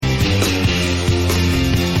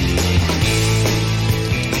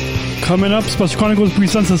Coming up, Special Chronicles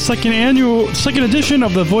presents the second edition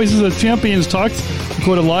of the Voices of Champions Talks,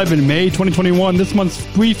 recorded live in May 2021. This month's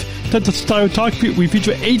brief TED-style talk, we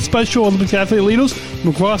feature 8 Special Olympics athlete leaders from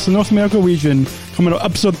across the North America region. Coming up,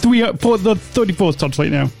 episode 3 for the 34th starts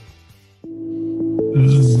right now.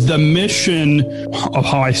 The mission of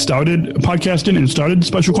how I started podcasting and started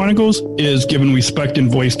Special Chronicles is giving respect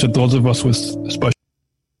and voice to those of us with special.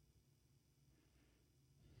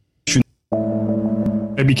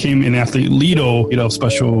 I became an athlete leader of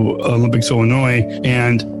Special Olympics Illinois,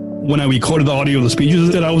 and when I recorded the audio of the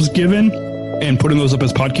speeches that I was given and putting those up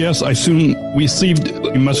as podcasts, I soon received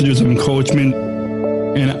messages of encouragement,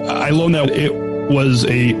 and I learned that it was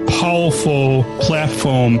a powerful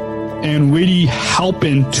platform and really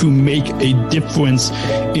helping to make a difference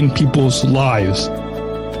in people's lives.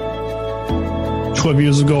 12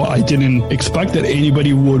 years ago, I didn't expect that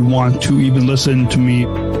anybody would want to even listen to me.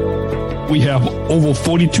 We have over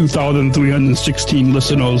 42,316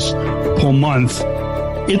 listeners per month.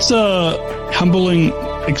 It's a humbling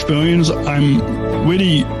experience. I'm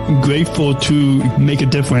really grateful to make a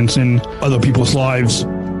difference in other people's lives.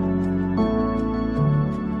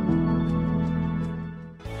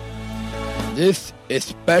 This is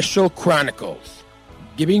Special Chronicles,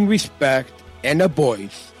 giving respect and a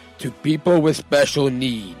voice to people with special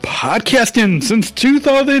needs. Podcasting since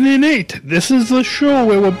 2008. This is the show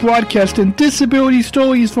where we're broadcasting disability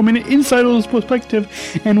stories from an insider's perspective,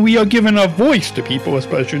 and we are giving a voice to people with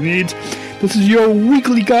special needs. This is your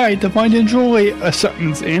weekly guide to find and enjoy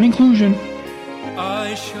acceptance and inclusion.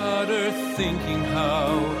 I shudder thinking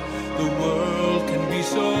how the world can be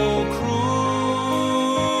so cruel.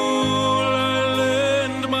 I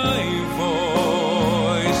lend my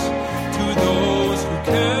voice to those who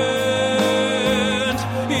can't.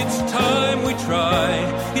 It's time we try,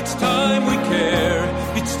 it's time we care,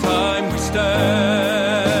 it's time we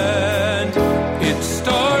stand. It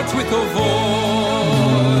starts with a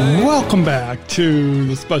voice. Welcome back to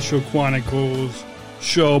the Special Chronicles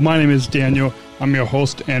show. My name is Daniel. I'm your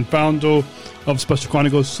host and founder of Special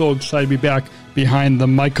Chronicles. So excited to be back behind the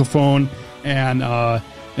microphone and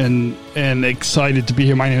excited to be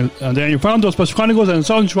here. My name is Daniel, founder of Special Chronicles and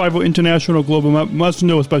Sergeant Shriver International Global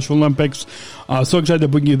Messenger of Special Olympics. So excited to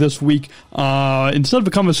bring you this week. Instead of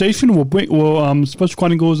a conversation, Special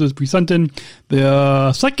Chronicles is presenting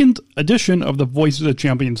the second edition of the Voices of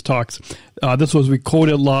Champions Talks. This was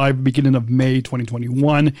recorded live beginning of May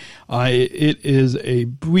 2021. It is a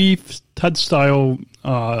brief TED-style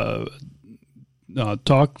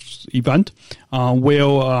talks event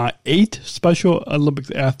where 8 Special Olympics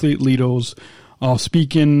athlete leaders are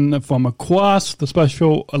speaking from across the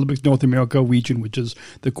Special Olympics North America region, which is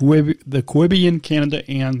the Caribbean, Canada,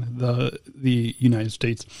 and the United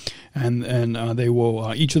States. And they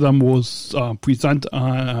will each of them will present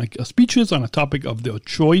speeches on a topic of their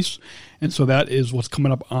choice. And so that is what's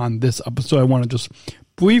coming up on this episode. I want to just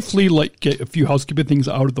briefly get a few housekeeping things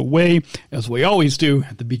out of the way, as we always do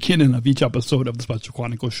at the beginning of each episode of the Special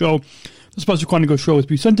Chronicles Show. The Special Chronicles Show is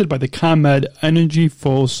presented by the ComEd Energy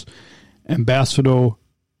Force Ambassador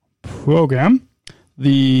Program.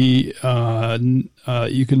 You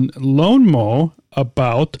can learn more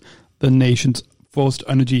about the nation's first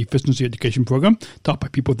energy efficiency education program taught by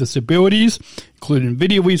people with disabilities, including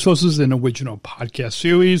video resources and original podcast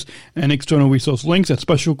series and external resource links at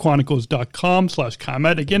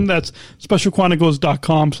specialchronicles.com/ComEd. Again, that's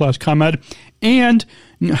specialchronicles.com/ComEd. And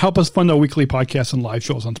help us fund our weekly podcasts and live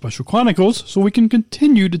shows on Special Chronicles so we can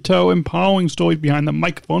continue to tell empowering stories behind the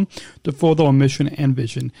microphone to further our mission and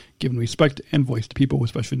vision, giving respect and voice to people with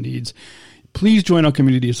special needs. Please join our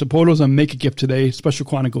community of supporters and make a gift today.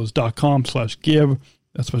 specialchronicles.com/give.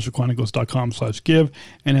 That's specialchronicles.com/give.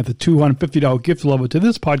 And at the $250 gift level to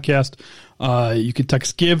this podcast, you can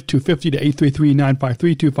text GIVE to 50 to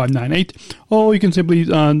 833-953-2598, or you can simply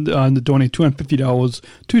donate $250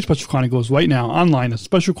 to Special Chronicles right now online at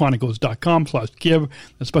specialchronicles.com/give.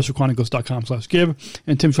 That's specialchronicles.com/give.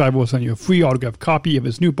 And Tim Shriver will send you a free autographed copy of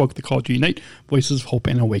his new book, The Call to Unite, Voices of Hope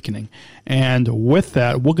and Awakening. And with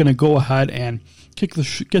that, we're going to go ahead and get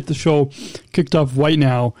the show kicked off right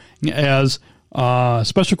now as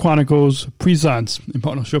Special Chronicles presents, in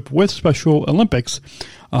partnership with Special Olympics,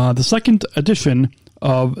 the second edition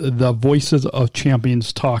of the Voices of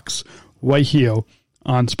Champions Talks right here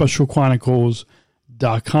on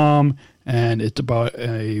specialchronicles.com. And it's about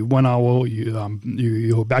a 1 hour,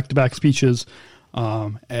 you back-to-back speeches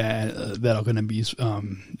that are going to be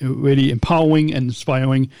really empowering and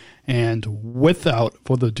inspiring. And without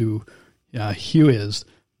further ado, here is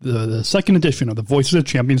the second edition of the Voices of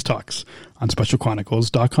Champions Talks on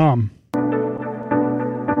specialchronicles.com.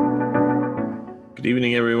 Good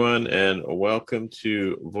evening, everyone, and welcome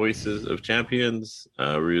to Voices of Champions.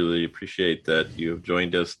 Really appreciate that you have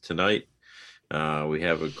joined us tonight. We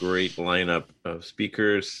have a great lineup of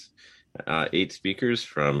speakers, 8 speakers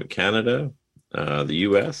from Canada, the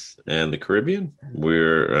U.S., and the Caribbean.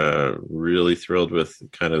 We're really thrilled with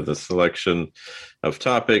kind of the selection of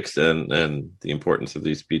topics and the importance of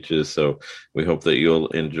these speeches, so we hope that you'll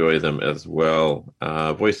enjoy them as well.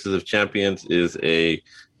 Voices of Champions is a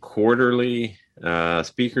quarterly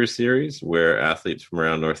speaker series where athletes from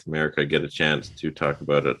around North America get a chance to talk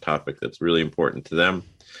about a topic that's really important to them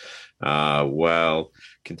while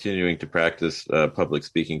continuing to practice public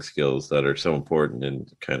speaking skills that are so important in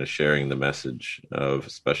kind of sharing the message of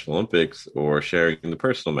Special Olympics or sharing the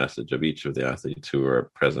personal message of each of the athletes who are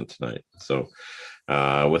present tonight. So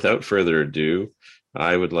without further ado,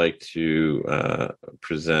 I would like to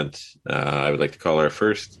call our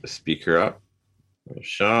first speaker up,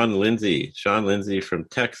 Sean Lindsay. Sean Lindsay from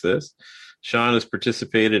Texas. Sean has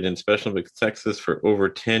participated in Special Olympics Texas for over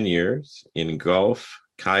 10 years in golf,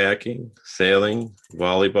 kayaking, sailing,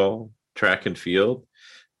 volleyball, track and field,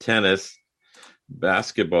 tennis,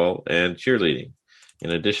 basketball, and cheerleading.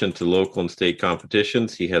 In addition to local and state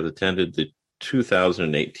competitions, he has attended the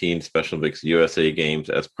 2018 Special Olympics USA Games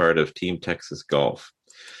as part of Team Texas Golf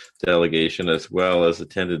delegation, as well as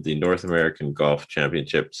attended the North American Golf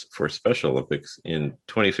Championships for Special Olympics in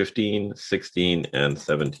 2015, 16, and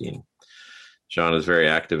 17. Sean is very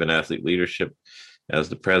active in athlete leadership as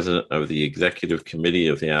the president of the Executive Committee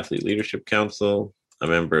of the Athlete Leadership Council, a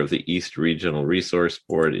member of the East Regional Resource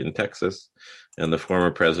Board in Texas, and the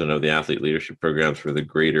former president of the Athlete Leadership Programs for the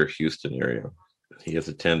Greater Houston area. He has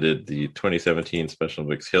attended the 2017 Special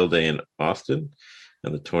Olympics Hill Day in Austin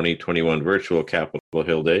and the 2021 Virtual Capitol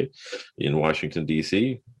Hill Day in Washington,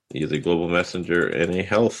 D.C. He is a global messenger and a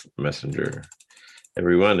health messenger.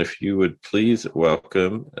 Everyone, if you would please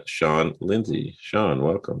welcome Sean Lindsay. Sean,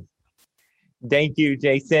 welcome. Thank you,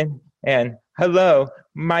 Jason. And hello,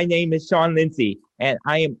 my name is Sean Lindsay, and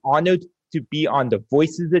I am honored to be on the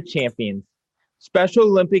Voices of Champions. Special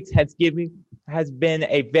Olympics has been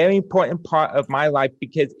a very important part of my life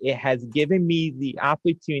because it has given me the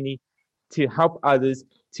opportunity to help others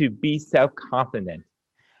to be self-confident.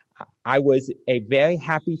 I was a very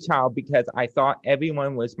happy child because I thought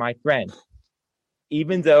everyone was my friend.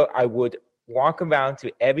 Even though I would walk around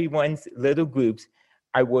to everyone's little groups,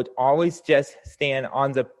 I would always just stand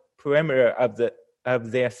on the perimeter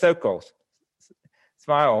of their circles,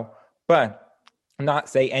 smile, but not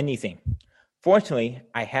say anything. Fortunately,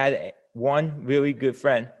 I had one really good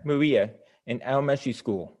friend, Maria, in elementary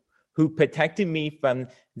school, who protected me from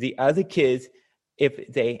the other kids if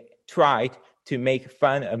they tried to make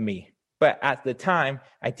fun of me. But at the time,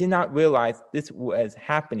 I did not realize this was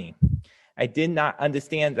happening. I did not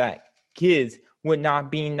understand that kids were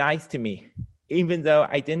not being nice to me, even though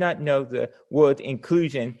I did not know the word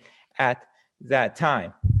inclusion at that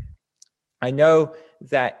time. I know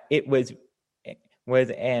that it was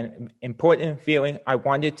an important feeling I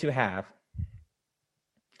wanted to have.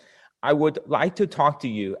 I would like to talk to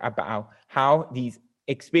you about how these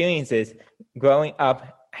experiences growing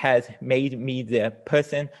up has made me the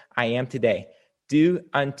person I am today. Do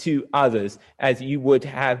unto others as you would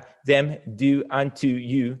have them do unto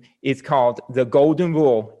you is called the golden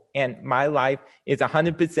rule, and my life is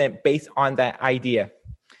 100% based on that idea.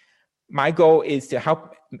 My goal is to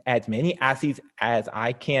help as many athletes as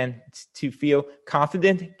I can to feel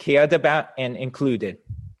confident, cared about, and included.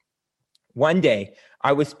 One day,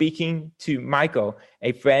 I was speaking to Michael,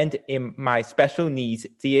 a friend in my special needs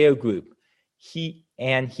theater group. He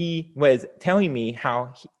was telling me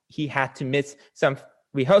how he had to miss some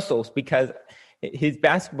rehearsals because his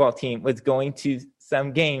basketball team was going to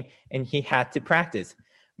some game and he had to practice.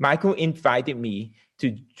 Michael invited me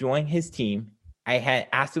to join his team. I had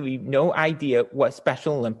absolutely no idea what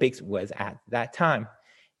Special Olympics was at that time.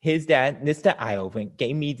 His dad, Mr. Iovan,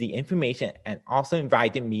 gave me the information and also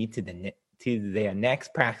invited me to their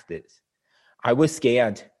next practice. I was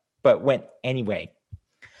scared, but went anyway.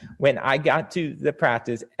 When I got to the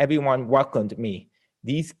practice, everyone welcomed me.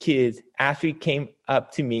 These kids actually came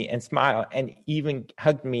up to me and smiled and even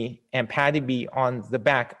hugged me and patted me on the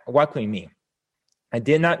back, welcoming me. I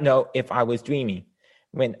did not know if I was dreaming.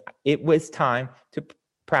 When it was time to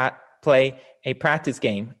play a practice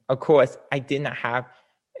game, of course, I did not have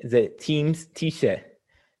the team's t-shirt.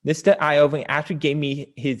 Mr. Iovan actually gave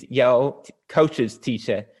me his yellow coach's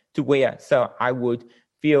t-shirt to wear so I would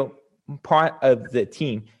feel part of the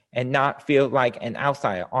team and not feel like an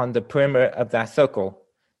outsider on the perimeter of that circle.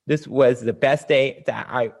 This was the best day that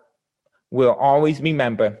I will always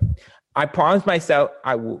remember. I promised myself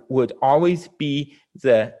I would always be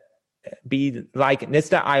like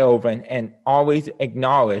Mr. Iovan and always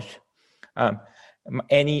acknowledge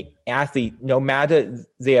any athlete, no matter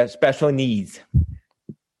their special needs.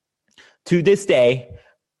 To this day,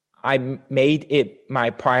 I made it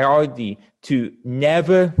my priority to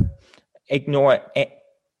never ignore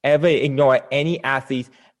any athletes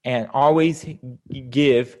and always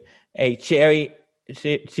give a cheery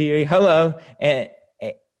hello and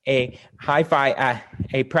a high five at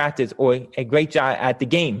a practice or a great job at the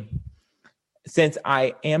game. Since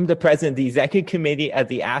I am the president of the executive committee of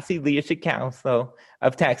the Athlete Leadership Council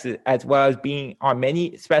of Texas, as well as being on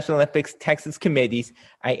many Special Olympics Texas committees,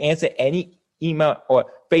 I answer any email or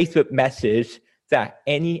Facebook message that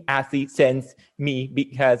any athlete sends me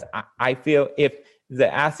because I feel if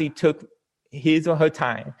the athlete took his or her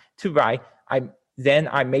time to write, then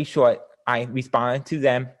I make sure I respond to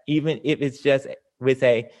them, even if it's just with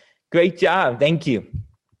a great job, thank you.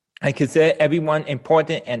 I consider everyone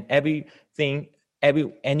important and everything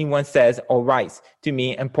anyone says or writes to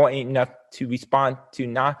me important enough to respond to,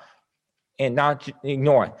 not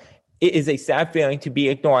ignore. It is a sad feeling to be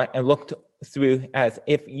ignored and looked through as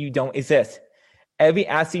if you don't exist. Every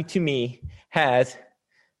athlete to me has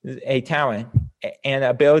a talent and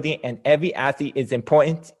ability, and every athlete is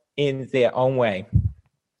important in their own way.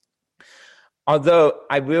 Although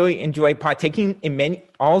I really enjoy partaking in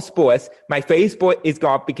all sports, my favorite sport is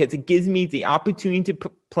golf because it gives me the opportunity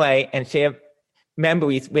to play and share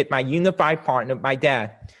memories with my unified partner, my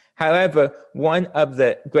dad. However, one of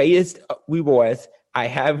the greatest rewards I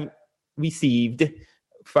have received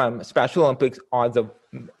from Special Olympics are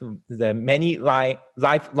the many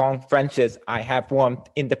lifelong friendships I have formed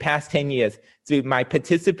in the past 10 years through my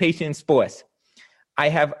participation in sports. I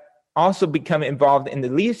have also become involved in the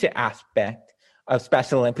leadership aspect of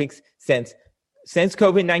Special Olympics since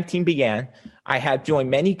COVID-19 began. I have joined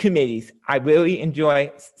many committees. I really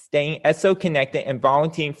enjoy staying so connected and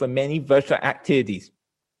volunteering for many virtual activities.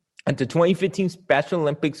 At the 2015 Special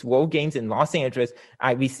Olympics World Games in Los Angeles,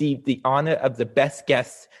 I received the honor of the Best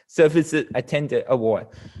Guest Services Attendant Award.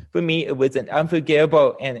 For me, it was an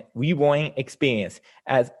unforgettable and rewarding experience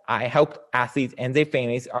as I helped athletes and their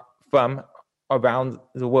families from around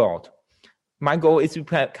the world. My goal is to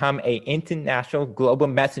become an international global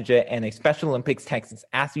messenger and a Special Olympics Texas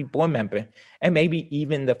athlete board member, and maybe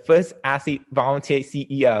even the first athlete volunteer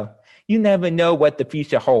CEO. You never know what the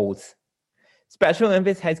future holds. Special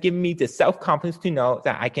Olympics has given me the self-confidence to know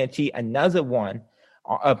that I can achieve another one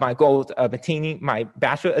of my goals of attaining my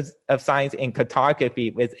Bachelor of Science in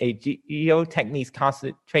Cartography with a geotechniques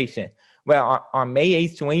concentration. Well, on May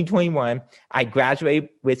 8, 2021, I graduated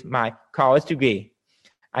with my college degree.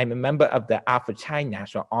 I'm a member of the Alpha Chi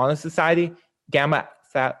National Honor Society, Gamma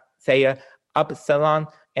Theta Upsilon,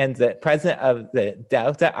 and the president of the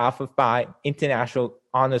Delta Alpha Phi International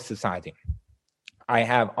Honor Society. I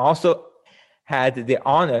have also had the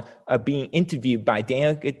honor of being interviewed by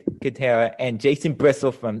Daniel Gutierrez and Jason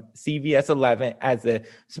Bristol from CBS 11 as a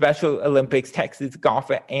Special Olympics Texas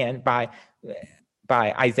golfer, and by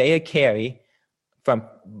Isaiah Carey from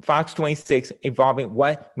Fox 26 involving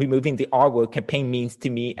what removing the R word campaign means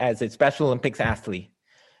to me as a Special Olympics athlete.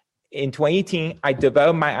 In 2018, I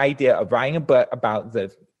developed my idea of writing a book about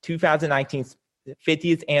the 2019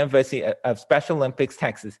 50th anniversary of Special Olympics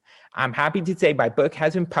Texas. I'm happy to say my book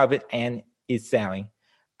has been published and is selling.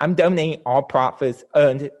 I'm donating all profits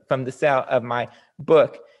earned from the sale of my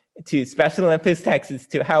book to Special Olympics Texas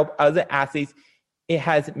to help other athletes. It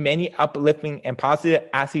has many uplifting and positive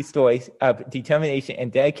athlete stories of determination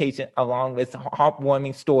and dedication, along with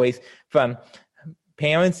heartwarming stories from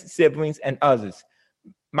parents, siblings, and others.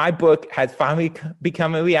 My book has finally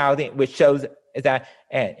become a reality, which shows that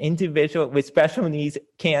an individual with special needs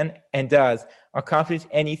can and does accomplish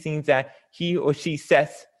anything that he or she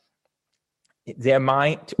sets their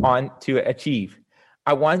mind on to achieve.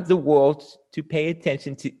 I want the world to pay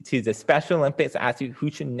attention to the Special Olympics athlete who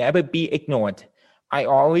should never be ignored. I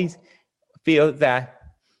always feel that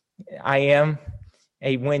I am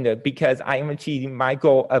a winner because I am achieving my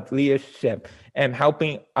goal of leadership and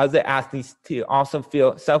helping other athletes to also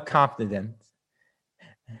feel self-confidence.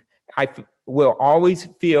 I will always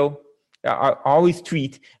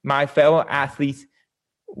treat my fellow athletes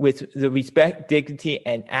with the respect, dignity,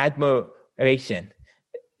 and admiration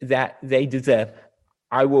that they deserve.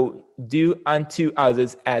 I will do unto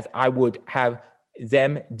others as I would have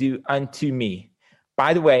them do unto me.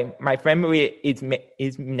 By the way, my friend Maria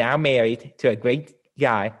is now married to a great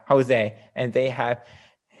guy, Jose, and they have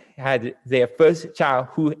had their first child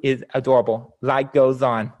who is adorable. Life goes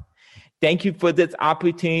on. Thank you for this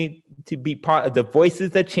opportunity to be part of the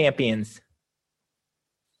Voices of Champions.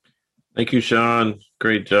 Thank you, Sean.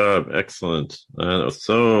 Great job. Excellent.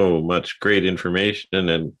 So much great information,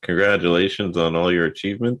 and congratulations on all your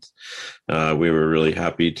achievements. We were really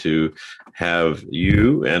happy to have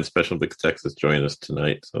you and Special Olympics Texas join us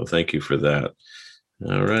tonight. So thank you for that.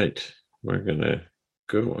 All right. We're going to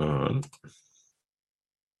go on.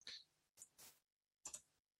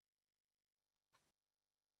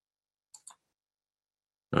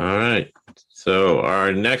 All right. So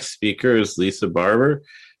our next speaker is Lisa Barber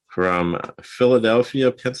from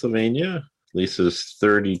Philadelphia, Pennsylvania. Lisa's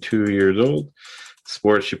 32 years old.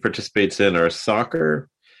 Sports she participates in are soccer,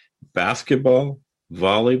 basketball,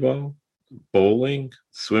 volleyball, bowling,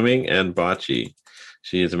 swimming, and bocce.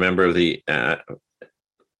 She is a member of the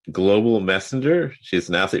Global Messenger. She's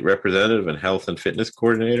an athlete representative and health and fitness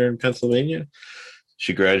coordinator in Pennsylvania.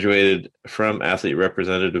 She graduated from athlete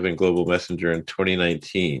representative and Global Messenger in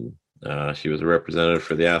 2019. She was a representative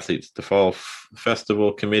for the Athletes to Fall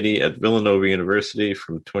Festival Committee at Villanova University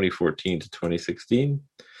from 2014 to 2016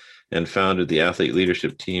 and founded the Athlete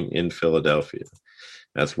Leadership Team in Philadelphia,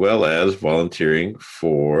 as well as volunteering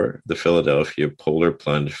for the Philadelphia Polar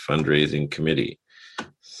Plunge Fundraising Committee.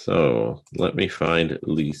 So let me find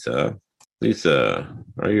Lisa. Lisa,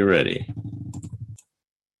 are you ready?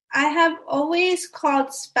 I have always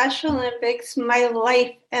called Special Olympics my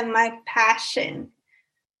life and my passion.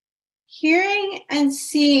 Hearing and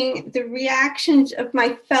seeing the reactions of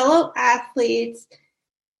my fellow athletes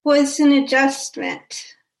was an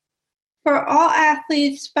adjustment. For all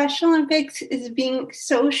athletes, Special Olympics is being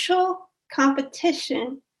social,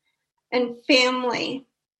 competition, and family.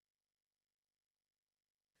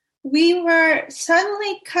 We were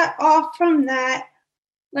suddenly cut off from that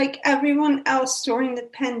like everyone else during the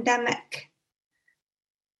pandemic.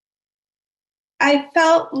 I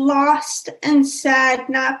felt lost and sad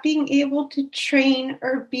not being able to train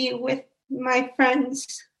or be with my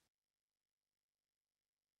friends.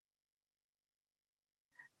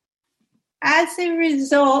 As a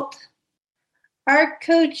result, our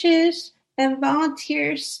coaches and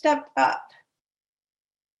volunteers stepped up.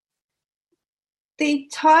 They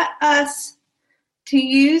taught us to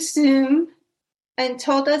use Zoom and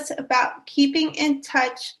told us about keeping in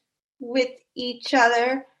touch with each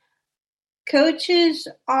other. Coaches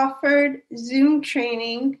offered Zoom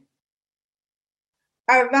training.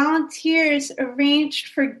 Our volunteers arranged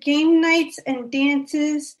for game nights and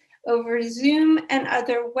dances over Zoom and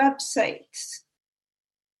other websites.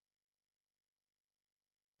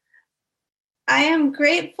 I am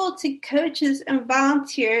grateful to coaches and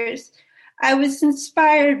volunteers. I was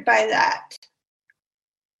inspired by that.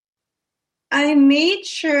 I made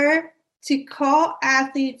sure to call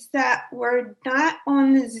athletes that were not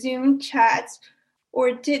on the Zoom chats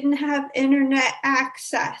or didn't have internet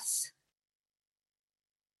access.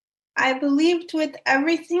 I believed with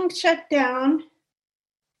everything shut down,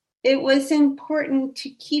 it was important to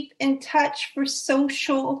keep in touch for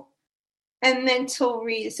social and mental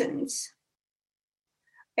reasons.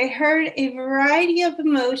 I heard a variety of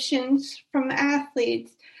emotions from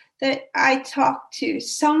athletes that I talked to.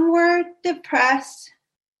 Some were depressed,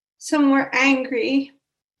 some were angry,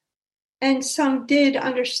 and some did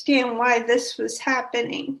understand why this was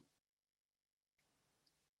happening.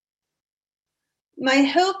 My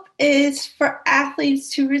hope is for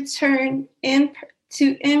athletes to return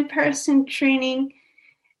to in-person training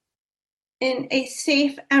in a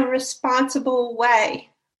safe and responsible way.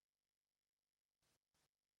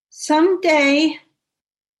 Someday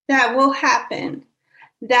that will happen.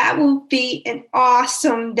 That will be an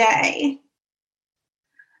awesome day.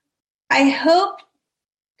 I hope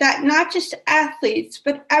that not just athletes,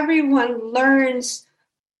 but everyone learns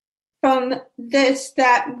from this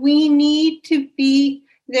that we need to be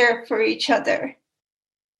there for each other.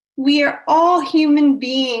 We are all human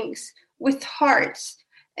beings with hearts,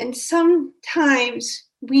 and sometimes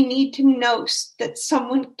we need to know that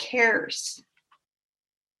someone cares.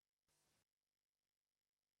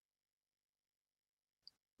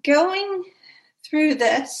 Going through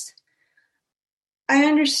this, I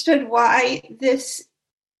understood why this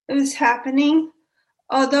was happening.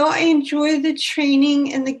 Although I enjoy the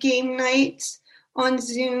training and the game nights on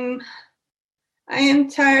Zoom, I am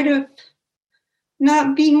tired of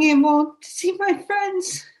not being able to see my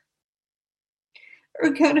friends or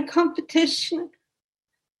go to competition.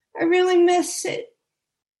 I really miss it.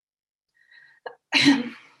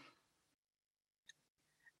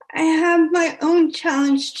 I have my own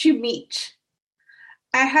challenge to meet.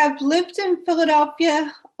 I have lived in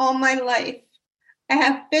Philadelphia all my life. I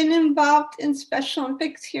have been involved in Special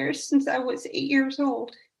Olympics here since I was 8 years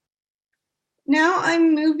old. Now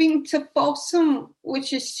I'm moving to Folsom,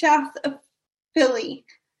 which is south of Philly.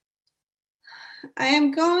 I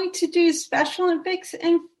am going to do Special Olympics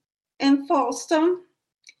in Folsom,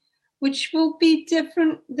 which will be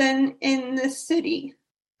different than in the city.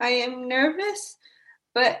 I am nervous,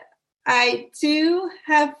 but I do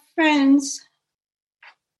have friends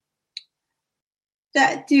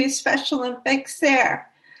that do Special Olympics there.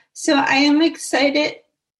 So I am excited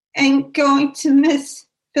and going to miss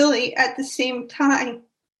Philly at the same time.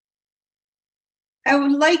 I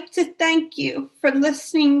would like to thank you for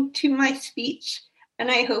listening to my speech, and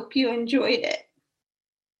I hope you enjoyed it.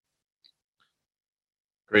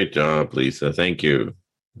 Great job, Lisa. Thank you.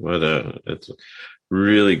 It's a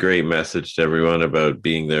really great message to everyone about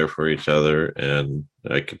being there for each other. And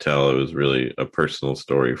I could tell it was really a personal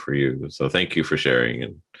story for you. So thank you for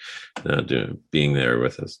sharing and being there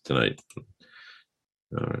with us tonight.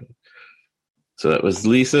 All right. So that was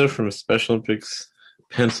Lisa from Special Olympics,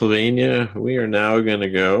 Pennsylvania. We are now going to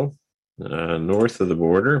go north of the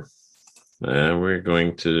border, and we're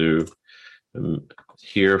going to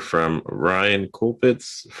hear from Ryan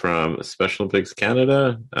Colpitts from Special Olympics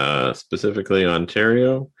Canada, specifically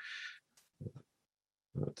Ontario.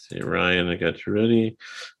 Let's see, Ryan, I got you ready.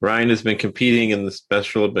 Ryan has been competing in the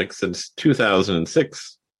Special Olympics since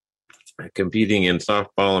 2006, competing in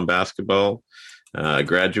softball and basketball. A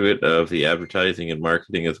graduate of the Advertising and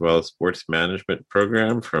Marketing as well as Sports Management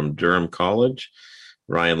program from Durham College.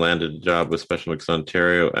 Ryan landed a job with Special Olympics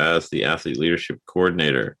Ontario as the Athlete Leadership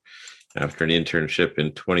Coordinator. After an internship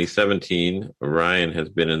in 2017, Ryan has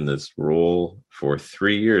been in this role for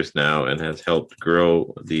 3 years now and has helped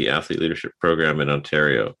grow the Athlete Leadership Program in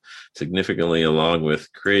Ontario, significantly along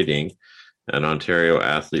with creating an Ontario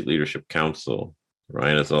Athlete Leadership Council.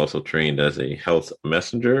 Ryan is also trained as a health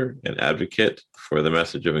messenger and advocate for the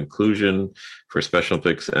message of inclusion for Special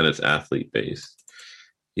Olympics and its athlete base.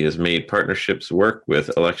 He has made partnerships work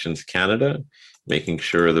with Elections Canada, making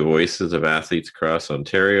sure the voices of athletes across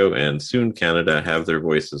Ontario and soon Canada have their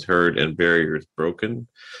voices heard and barriers broken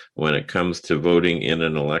when it comes to voting in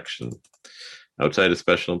an election. Outside of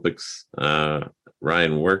Special Olympics,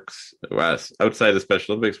 Ryan works outside of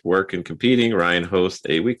Special Olympics work and competing. Ryan hosts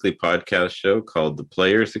a weekly podcast show called The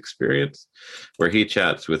Players Experience, where he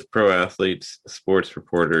chats with pro athletes, sports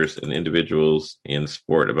reporters, and individuals in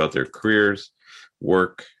sport about their careers,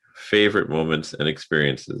 work, favorite moments, and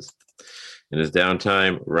experiences. In his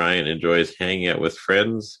downtime, Ryan enjoys hanging out with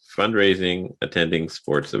friends, fundraising, attending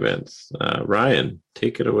sports events. Ryan,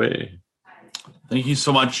 take it away. Thank you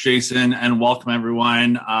so much, Jason, and welcome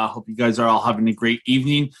everyone. Hope you guys are all having a great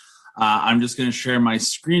evening. I'm just going to share my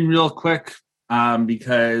screen real quick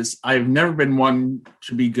because I've never been one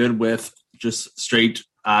to be good with just straight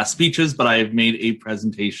speeches, but I have made a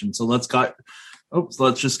presentation. So let's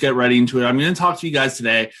just get right into it. I'm going to talk to you guys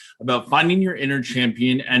today about finding your inner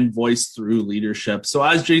champion and voice through leadership. So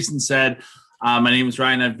as Jason said, my name is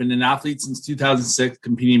Ryan. I've been an athlete since 2006,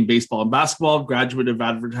 competing in baseball and basketball, graduate of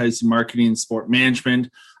advertising, marketing, and sport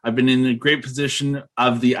management. I've been in a great position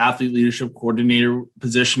of the athlete leadership coordinator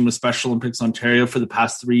position with Special Olympics Ontario for the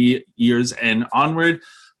past 3 years and onward.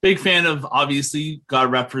 Big fan of, obviously, got to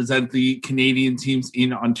represent the Canadian teams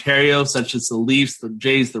in Ontario, such as the Leafs, the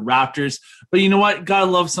Jays, the Raptors. But you know what? Got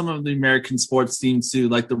to love some of the American sports teams too,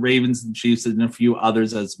 like the Ravens and Chiefs and a few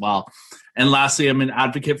others as well. And lastly, I'm an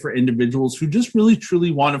advocate for individuals who just really,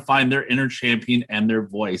 truly want to find their inner champion and their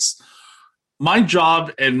voice. My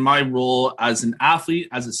job and my role as an athlete,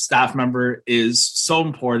 as a staff member, is so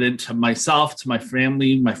important to myself, to my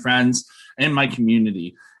family, my friends, and my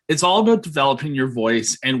community. It's all about developing your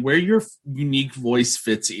voice and where your unique voice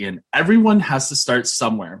fits in. Everyone has to start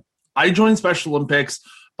somewhere. I joined Special Olympics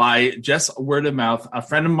by just word of mouth. A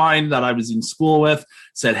friend of mine that I was in school with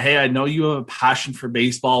said, "Hey, I know you have a passion for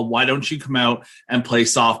baseball. Why don't you come out and play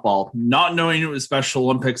softball?" Not knowing it was Special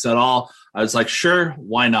Olympics at all, I was like, sure,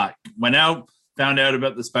 why not? Went out, found out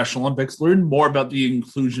about the Special Olympics, learned more about the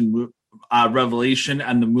inclusion revelation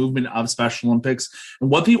and the movement of Special Olympics and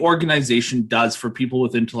what the organization does for people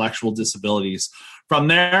with intellectual disabilities. From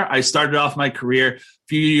there, I started off my career. A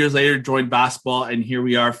few years later, joined basketball, and here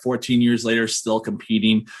we are 14 years later, still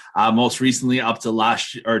competing. Most recently up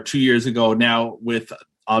to 2 years ago now, with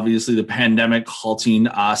obviously the pandemic halting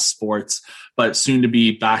sports, but soon to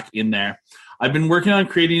be back in there. I've been working on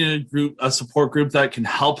creating a support group that can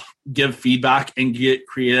help give feedback and get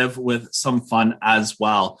creative with some fun as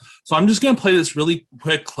well. So I'm just going to play this really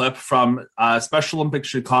quick clip from Special Olympics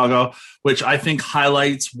Chicago, which I think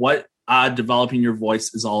highlights what developing your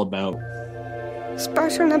voice is all about.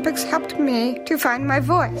 Special Olympics helped me to find my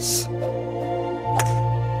voice.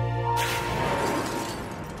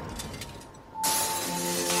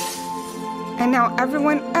 and now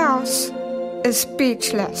everyone else is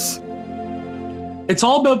speechless. It's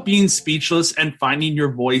all about being speechless and finding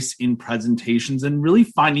your voice in presentations and really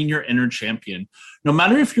finding your inner champion. No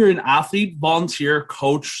matter if you're an athlete, volunteer,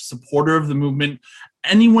 coach, supporter of the movement,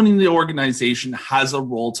 anyone in the organization has a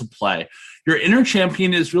role to play. Your inner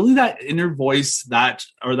champion is really that inner voice that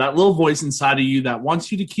little voice inside of you that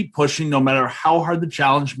wants you to keep pushing no matter how hard the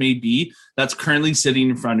challenge may be that's currently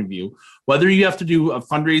sitting in front of you. Whether you have to do a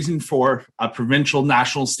fundraising for a provincial,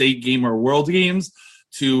 national, state game or world games,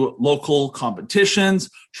 to local competitions,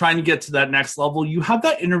 trying to get to that next level, you have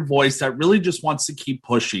that inner voice that really just wants to keep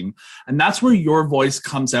pushing. And that's where your voice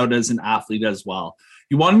comes out as an athlete as well.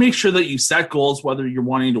 You want to make sure that you set goals, whether you're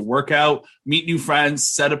wanting to work out, meet new friends,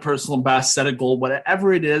 set a personal best, set a goal,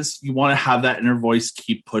 whatever it is, you want to have that inner voice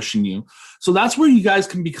keep pushing you. So that's where you guys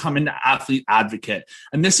can become an athlete advocate.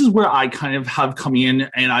 And this is where I kind of have come in,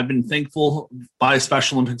 and I've been thankful by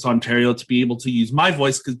Special Olympics Ontario to be able to use my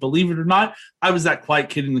voice, because believe it or not, I was that quiet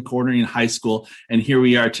kid in the corner in high school, and here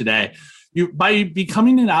we are today. By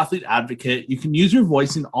becoming an athlete advocate, you can use your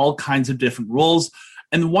voice in all kinds of different roles.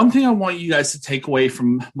 And the one thing I want you guys to take away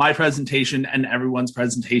from my presentation and everyone's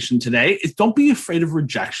presentation today is don't be afraid of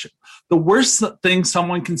rejection. The worst thing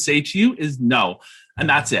someone can say to you is no. And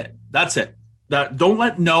that's it. That's it. Don't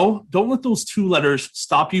let those two letters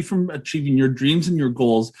stop you from achieving your dreams and your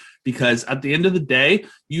goals, because at the end of the day,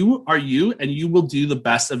 you are you and you will do the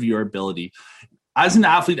best of your ability. As an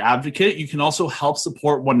athlete advocate, you can also help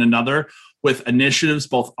support one another with initiatives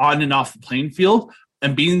both on and off the playing field,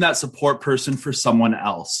 and being that support person for someone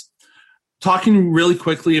else. Talking really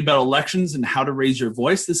quickly about elections and how to raise your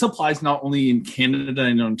voice, this applies not only in Canada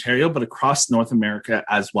and Ontario, but across North America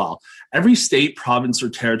as well. Every state, province, or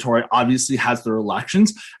territory obviously has their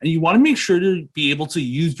elections, and you want to make sure to be able to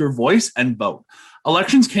use your voice and vote.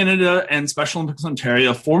 Elections Canada and Special Olympics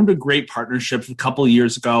Ontario formed a great partnership a couple of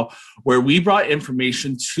years ago where we brought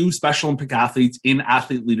information to Special Olympic athletes in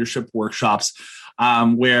athlete leadership workshops,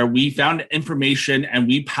 where we found information and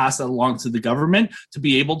we passed that along to the government to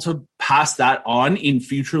be able to pass that on in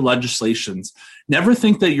future legislations. Never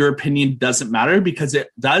think that your opinion doesn't matter, because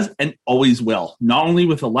it does and always will, not only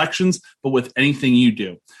with elections, but with anything you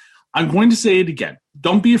do. I'm going to say it again.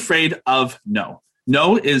 Don't be afraid of no.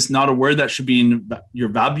 No is not a word that should be in your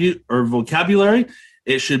vocabulary.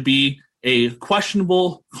 It should be a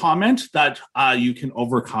questionable comment that you can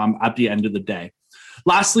overcome at the end of the day.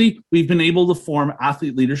 Lastly, we've been able to form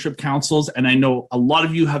athlete leadership councils, and I know a lot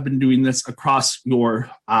of you have been doing this across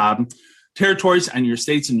your territories and your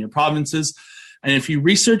states and your provinces. And if you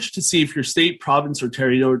research to see if your state, province, or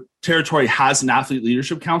territory has an athlete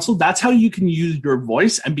leadership council, that's how you can use your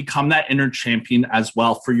voice and become that inner champion as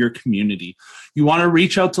well for your community. You want to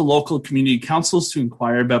reach out to local community councils to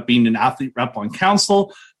inquire about being an athlete rep on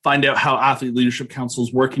council, find out how athlete leadership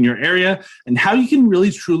councils work in your area, and how you can really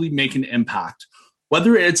truly make an impact.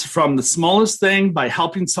 Whether it's from the smallest thing by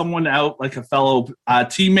helping someone out, like a fellow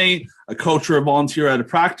teammate, a coach, or a volunteer at a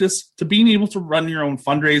practice, to being able to run your own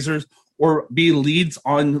fundraisers or be leads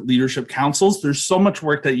on leadership councils. There's so much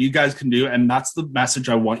work that you guys can do, and that's the message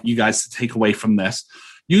I want you guys to take away from this.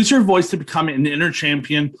 Use your voice to become an inner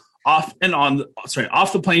champion off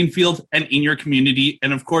the playing field and in your community,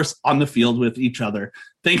 and of course on the field with each other.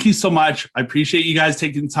 Thank you so much. I appreciate you guys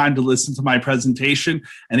taking time to listen to my presentation.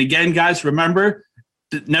 And again, guys, remember,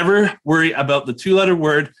 never worry about the two-letter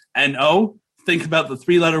word NO. Think about the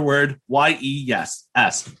three-letter word YES.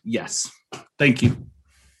 Yes. Thank you.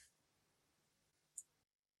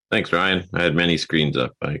 Thanks, Ryan. I had many screens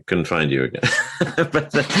up. I couldn't find you again.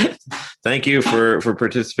 But thank you for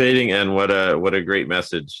participating, and what a great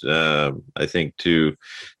message. I think to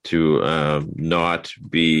not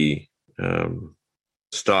be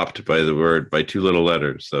stopped by two little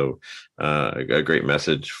letters. So a great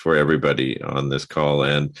message for everybody on this call,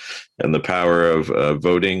 and the power of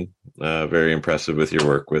voting. Very impressive with your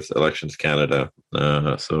work with Elections Canada.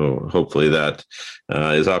 So hopefully that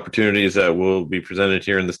is opportunities that will be presented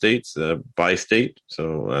here in the States by state.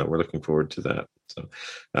 So we're looking forward to that.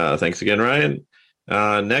 So thanks again, Ryan.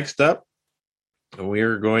 Next up,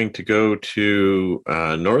 we're going to go to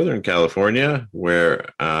Northern California, where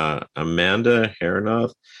Amanda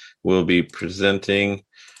Herenoth will be presenting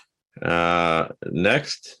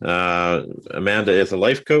next. Amanda is a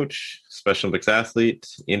life coach, Special Olympics athlete,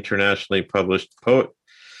 internationally published poet.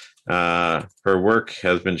 Her work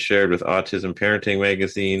has been shared with Autism Parenting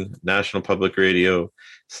Magazine, National Public Radio,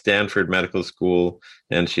 Stanford Medical School,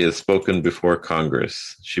 and she has spoken before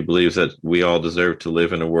Congress. She believes that we all deserve to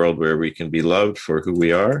live in a world where we can be loved for who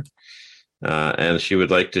we are. And she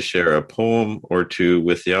would like to share a poem or two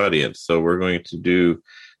with the audience. So we're going to do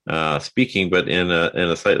speaking, but in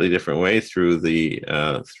a slightly different way through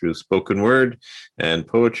through spoken word and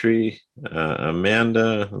poetry.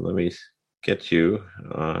 Amanda, let me get you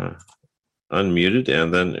unmuted,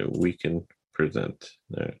 and then we can present.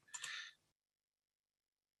 There.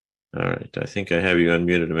 All right, I think I have you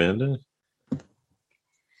unmuted, Amanda.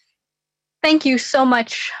 Thank you so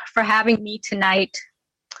much for having me tonight.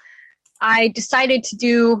 I decided to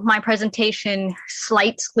do my presentation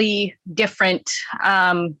slightly different.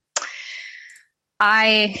 I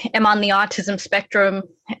am on the autism spectrum,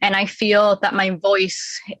 and I feel that my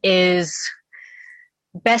voice is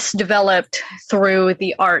best developed through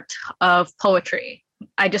the art of poetry.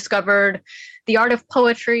 I discovered the art of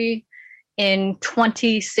poetry in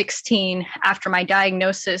 2016 after my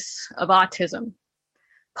diagnosis of autism.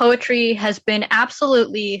 Poetry has been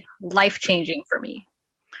absolutely life-changing for me.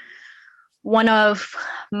 One of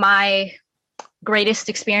my greatest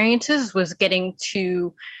experiences was getting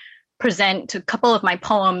to present a couple of my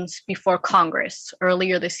poems before Congress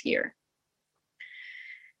earlier this year.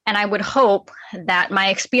 And I would hope that my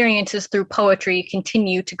experiences through poetry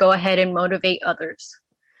continue to go ahead and motivate others.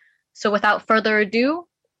 So without further ado,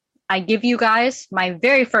 I give you guys my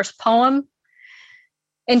very first poem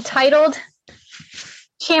entitled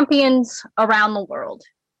Champions Around the World.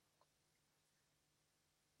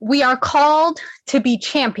 We are called to be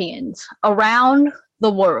champions around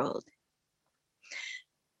the world.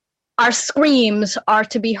 Our screams are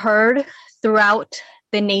to be heard throughout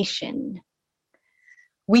the nation.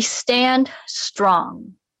 We stand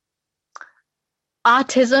strong.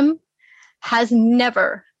 Autism has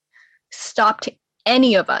never stopped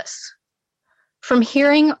any of us from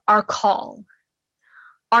hearing our call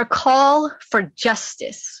for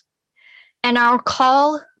justice, and our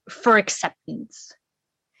call for acceptance.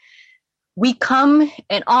 We come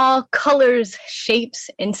in all colors, shapes,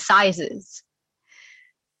 and sizes.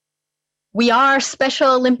 We are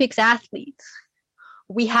Special Olympics athletes.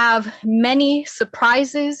 We have many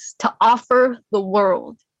surprises to offer the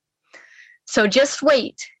world. So just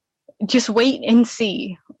wait and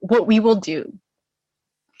see what we will do.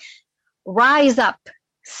 Rise up,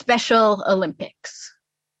 Special Olympics.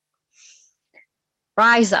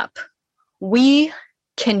 Rise up. We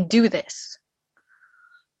can do this.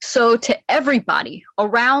 So to everybody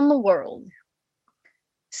around the world,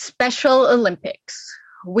 Special Olympics,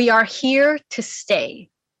 we are here to stay.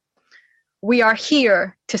 We are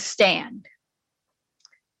here to stand.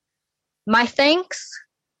 My thanks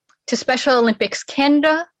to Special Olympics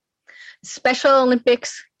Canada, Special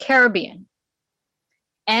Olympics Caribbean,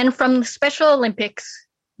 and from the Special Olympics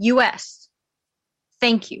US.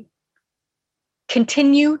 Thank you.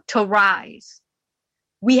 Continue to rise.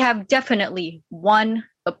 We have definitely won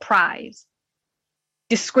the prize.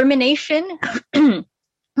 Discrimination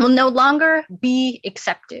will no longer be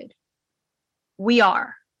accepted. We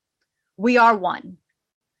are one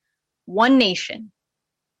nation,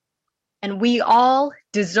 and we all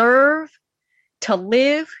deserve to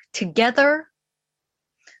live together,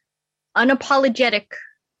 unapologetic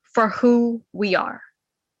for who we are.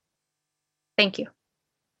 Thank you.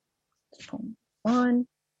 One.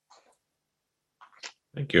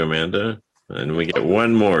 Thank you, Amanda. And we get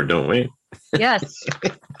one more, don't we? Yes.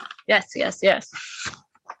 Yes.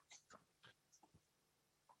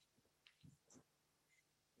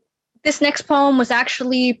 This next poem was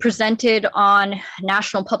actually presented on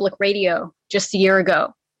National Public Radio just a year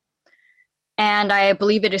ago. And I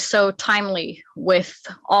believe it is so timely with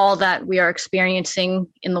all that we are experiencing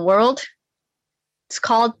in the world. It's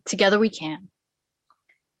called Together We Can.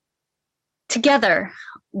 Together,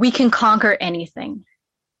 we can conquer anything.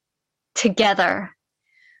 Together,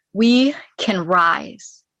 we can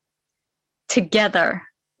rise. Together,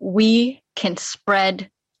 we can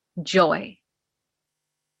spread joy.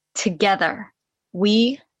 Together,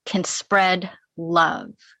 we can spread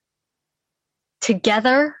love.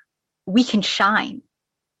 Together, we can shine.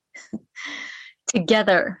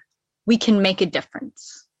 Together, we can make a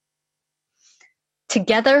difference.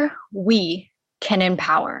 Together, we can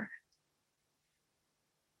empower.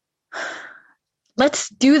 Let's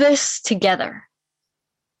do this together.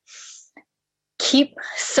 Keep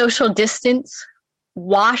social distance,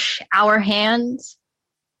 wash our hands,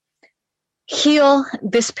 heal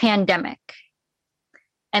this pandemic,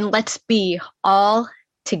 and let's be all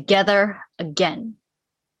together again,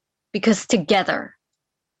 because together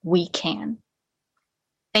we can.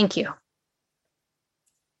 Thank you.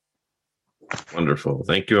 Wonderful.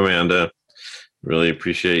 Thank you, Amanda. Really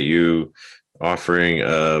appreciate you offering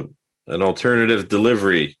an alternative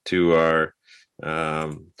delivery to our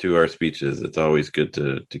speeches. It's always good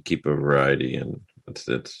to keep a variety, and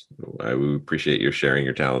I would appreciate your sharing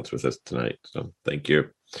your talents with us tonight. So thank you.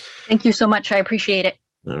 Thank you so much. I appreciate it.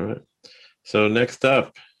 All right. So next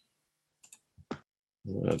up,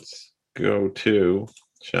 let's go to,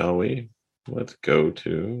 shall we? Let's try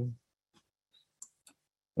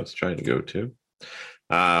to go to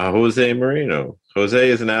Jose Moreno. Jose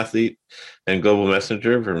is an athlete and global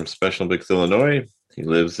messenger from Special Olympics Illinois. He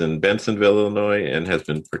lives in Bensenville, Illinois, and has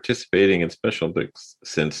been participating in Special Olympics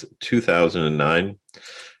since 2009.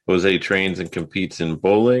 Jose trains and competes in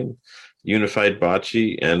bowling, unified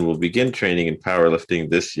bocce, and will begin training in powerlifting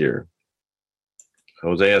this year.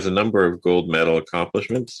 Jose has a number of gold medal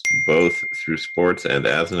accomplishments, both through sports and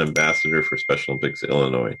as an ambassador for Special Olympics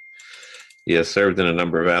Illinois. He has served in a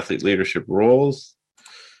number of athlete leadership roles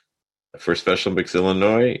for Special Olympics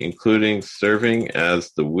Illinois, including serving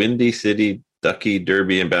as the Windy City Ducky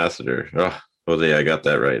Derby ambassador. Oh, Jose, I got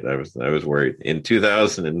that right. I was worried. In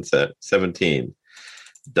 2017,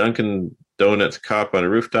 Dunkin' Donuts Cop on a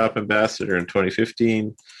Rooftop ambassador in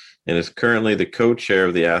 2015, and is currently the co-chair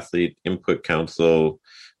of the Athlete Input Council.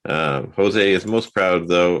 Jose is most proud,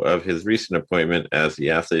 though, of his recent appointment as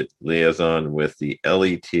the athlete liaison with the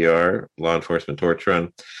LETR, Law Enforcement Torch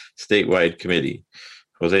Run, statewide committee.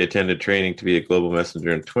 Jose attended training to be a global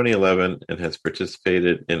messenger in 2011 and has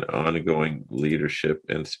participated in ongoing leadership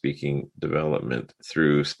and speaking development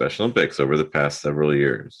through Special Olympics over the past several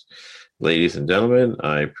years. Ladies and gentlemen,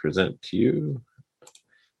 I present to you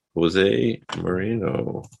Jose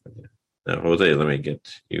Moreno. Now, Jose, let me get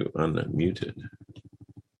you unmuted.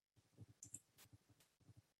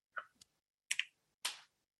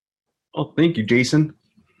 Oh, thank you, Jason.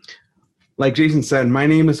 Like Jason said, my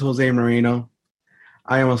name is Jose Moreno.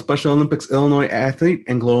 I am a Special Olympics Illinois athlete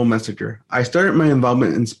and global messenger. I started my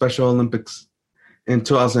involvement in Special Olympics in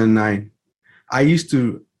 2009. I used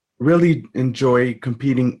to really enjoy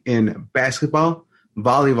competing in basketball,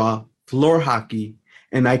 volleyball, floor hockey,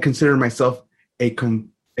 and I consider myself a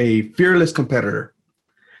fearless competitor.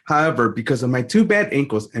 However, because of my two bad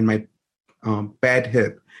ankles and my bad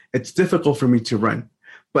hip, it's difficult for me to run.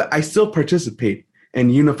 But I still participate in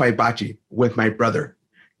unified bocce with my brother.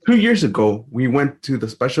 2 years ago, we went to the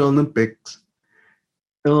Special Olympics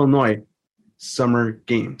Illinois Summer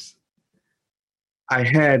Games. I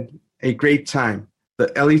had a great time. The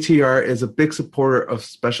LETR is a big supporter of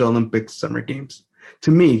Special Olympics Summer Games. To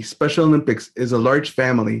me, Special Olympics is a large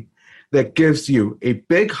family that gives you a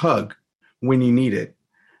big hug when you need it.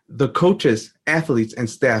 The coaches, athletes, and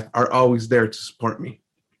staff are always there to support me.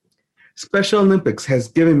 Special Olympics has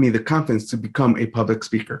given me the confidence to become a public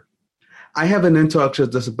speaker. I have an intellectual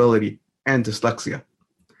disability and dyslexia,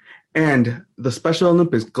 and the Special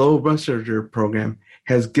Olympics Global Messenger Program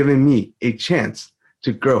has given me a chance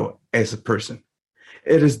to grow as a person.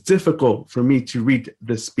 It is difficult for me to read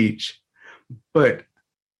the speech, but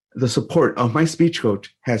the support of my speech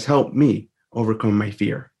coach has helped me overcome my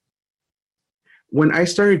fear. When I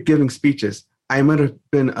started giving speeches, I might have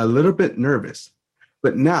been a little bit nervous,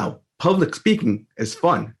 but now public speaking is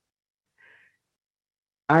fun.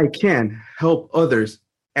 I can help others,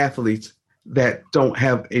 athletes that don't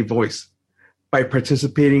have a voice, by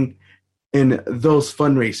participating in those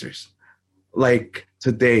fundraisers. Like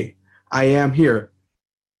today, I am here.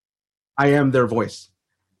 I am their voice.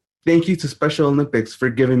 Thank you to Special Olympics for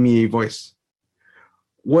giving me a voice.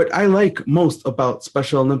 What I like most about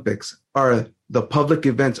Special Olympics are the public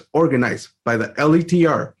events organized by the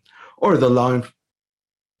LETR, or the Law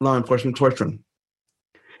Enforcement Torch Run.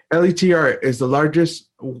 LETR is the largest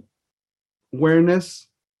awareness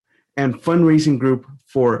and fundraising group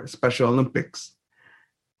for Special Olympics.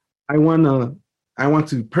 I want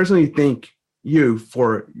to personally thank you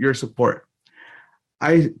for your support.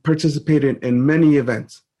 I participated in many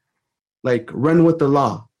events like Run with the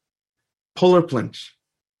Law, Polar Plunge,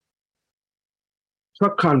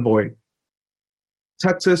 Truck Convoy,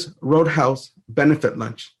 Texas Roadhouse Benefit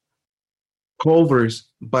Lunch, Culver's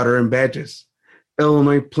Butter and Badges,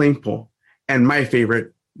 Illinois Plane Pole, and my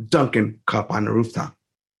favorite, Dunkin' Cup on the Rooftop.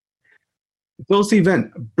 Those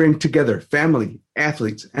events bring together family,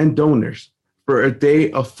 athletes, and donors for a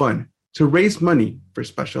day of fun to raise money for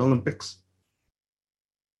Special Olympics.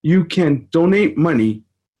 You can donate money,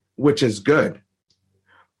 which is good,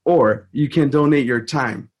 or you can donate your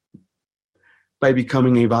time by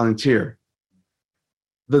becoming a volunteer.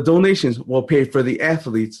 The donations will pay for the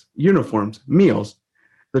athletes' uniforms, meals,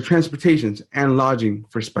 the transportations, and lodging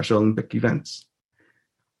for Special Olympic events.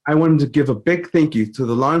 I wanted to give a big thank you to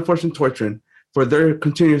the Law Enforcement Torch Run for their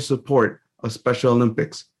continuous support of Special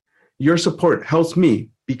Olympics. Your support helps me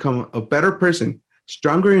become a better person,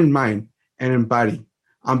 stronger in mind and in body.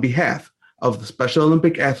 On behalf of the Special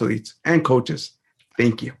Olympic athletes and coaches,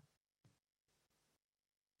 Thank you.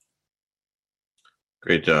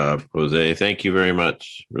 Great job, Jose. Thank you very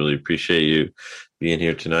much. Really appreciate you being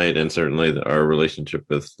here tonight. And certainly our relationship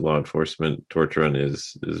with law enforcement, Torch Run,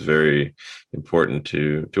 is very important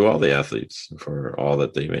to all the athletes for all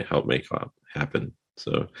that they may help make happen.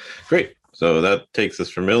 So great. So that takes us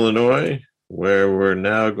from Illinois, where we're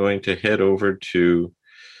now going to head over to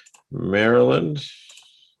Maryland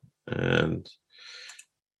and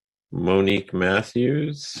Monique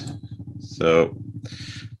Matthews. So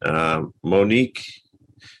Monique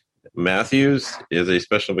Matthews is a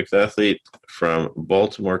Special Olympics athlete from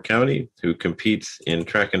Baltimore County who competes in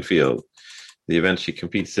track and field. The events she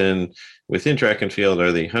competes in within track and field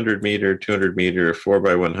are the 100 meter, 200 meter,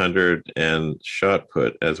 4x100, and shot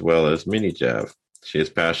put, as well as mini jav. She is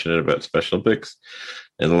passionate about Special Olympics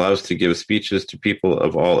and loves to give speeches to people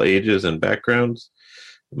of all ages and backgrounds.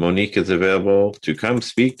 Monique is available to come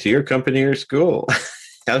speak to your company or school.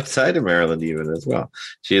 Outside of Maryland even as well.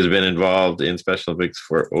 She has been involved in Special Olympics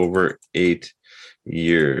for over 8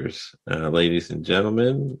 years. Ladies and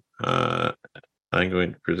gentlemen, I'm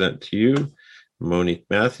going to present to you Monique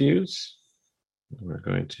Matthews. We're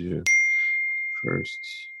going to first,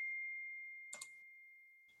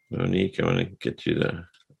 Monique, I want to get you to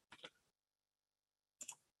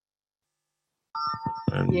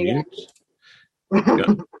unmute.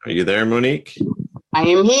 Are you there, Monique? I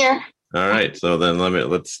am here. All right, so then let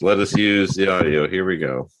us use the audio. Here we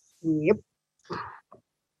go. Yep.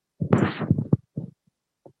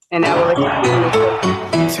 And I will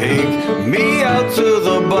take me out to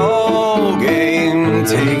the ball game.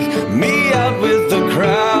 Take me out with the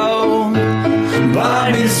crowd.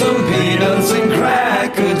 Buy me some peanuts and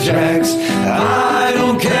Cracker Jacks. I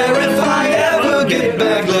don't care if I ever get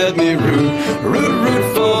back. Let me root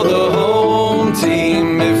for the home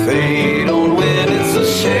team. If they don't win, it's a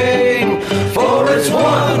shame. For it's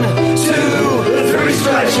 1, 2, 3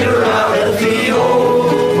 strikes, you're out at the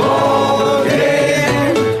old ball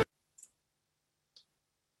game.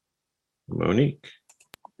 Monique.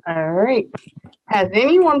 All right. Has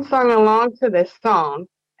anyone sung along to this song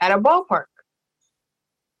at a ballpark?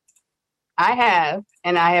 I have,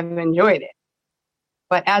 and I have enjoyed it.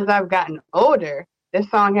 But as I've gotten older, this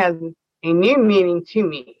song has a new meaning to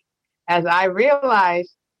me, as I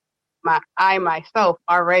realize I myself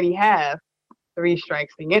already have 3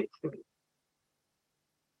 strikes against me.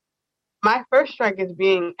 My first strike is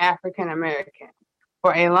being African American.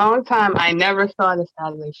 For a long time, I never saw this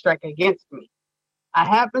as a strike against me. I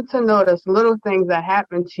happened to notice little things that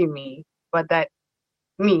happened to me, but that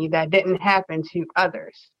didn't happen to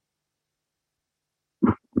others.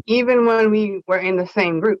 Even when we were in the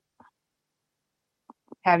same group.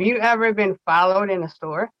 Have you ever been followed in a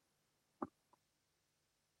store?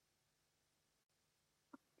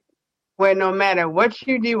 Where no matter what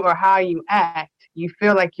you do or how you act, you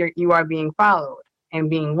feel like you are being followed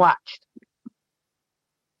and being watched.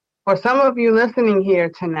 For some of you listening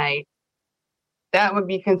here tonight, that would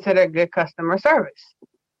be considered good customer service.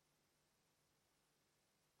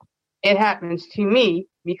 It happens to me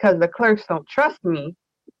because the clerks don't trust me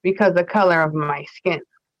because of the color of my skin.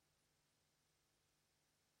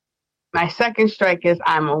 My second strike is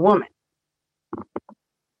I'm a woman.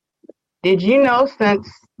 Did you know since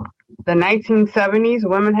the 1970s,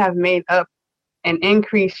 women have made up an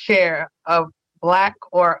increased share of Black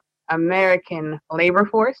or American labor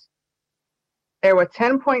force? There were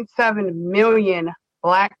 10.7 million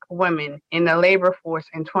Black women in the labor force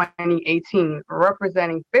in 2018,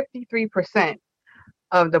 representing 53%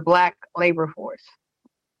 of the Black labor force.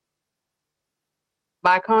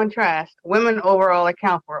 By contrast, women overall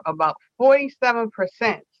account for about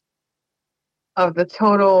 47% of the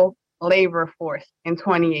total labor force in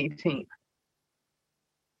 2018.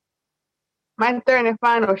 My third and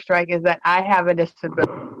final strike is that I have a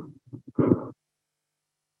disability.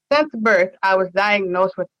 Since birth, I was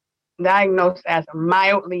diagnosed as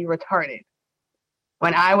mildly retarded.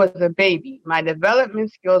 When I was a baby, my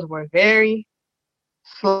development skills were very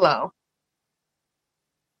slow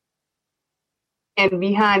and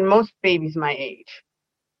behind most babies my age.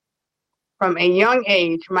 From a young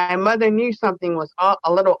age, my mother knew something was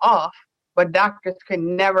a little off, but doctors could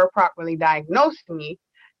never properly diagnose me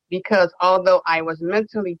because although I was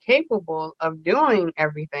mentally capable of doing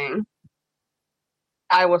everything,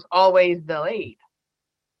 I was always delayed.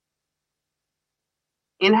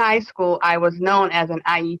 In high school, I was known as an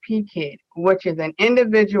IEP kid, which is an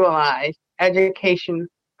individualized education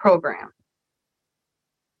program.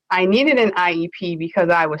 I needed an IEP because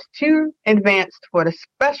I was too advanced for the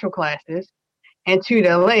special classes and too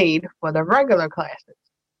delayed for the regular classes.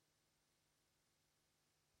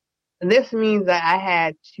 This means that I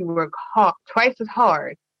had to work twice as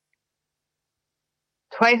hard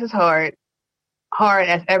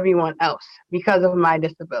as everyone else because of my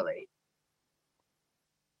disability.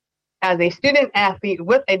 As a student athlete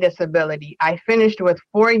with a disability, I finished with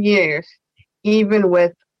 4 years, even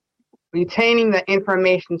with retaining the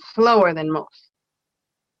information slower than most.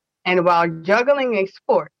 And while juggling a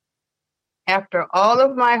sport, after all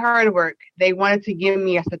of my hard work, they wanted to give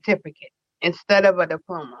me a certificate instead of a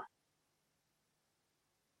diploma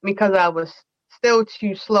because I was still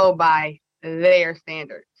too slow by their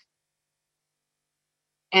standards.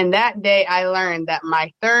 And that day I learned that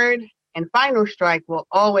my third and final strike will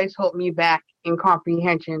always hold me back in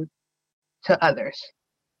comprehension to others.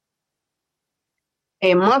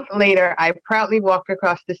 A month later, I proudly walked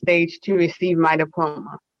across the stage to receive my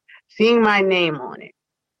diploma, seeing my name on it.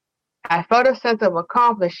 I felt a sense of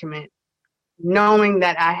accomplishment, knowing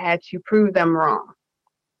that I had to prove them wrong.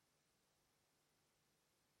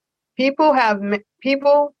 People have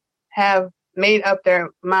made up their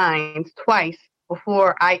minds twice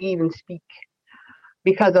before I even speak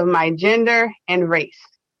because of my gender and race.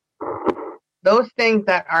 Those things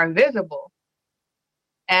that are visible,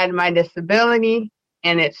 add my disability,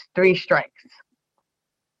 and it's 3 strikes.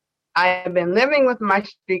 I have been living with my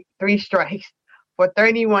 3 strikes for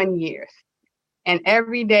 31 years, and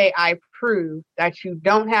every day I prove that you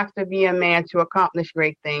don't have to be a man to accomplish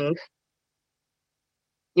great things.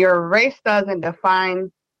 Your race doesn't define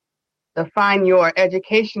your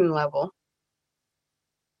education level,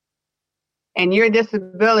 and your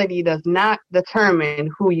disability does not determine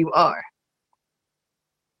who you are.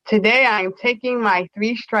 Today I am taking my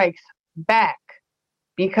 3 strikes back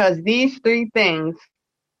because these 3 things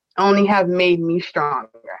only have made me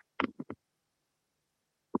stronger.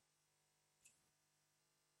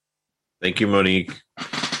 Thank you, Monique.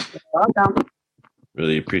 You're welcome.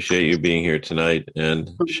 Really appreciate you being here tonight and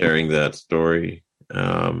sharing that story.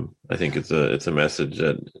 I think it's a message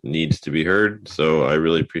that needs to be heard. So I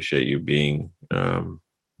really appreciate you being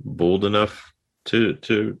bold enough to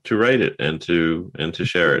write it and to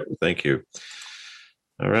share it. Thank you.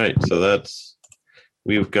 All right, so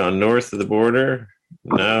we've gone north of the border.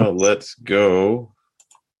 Now let's go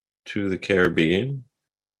to the Caribbean,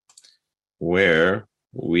 where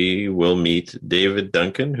we will meet David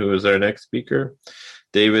Duncan, who is our next speaker.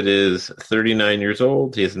 David is 39 years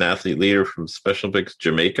old. He is an athlete leader from Special Olympics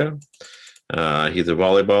Jamaica. He's a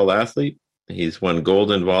volleyball athlete. He's won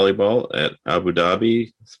gold in volleyball at Abu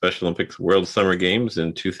Dhabi Special Olympics World Summer Games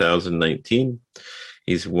in 2019.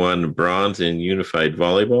 He's won bronze in unified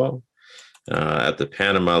volleyball at the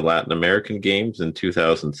Panama Latin American Games in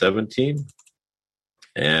 2017.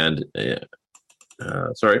 And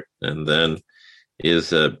then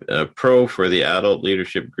is a pro for the Adult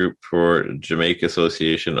Leadership Group for Jamaica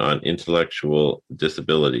Association on Intellectual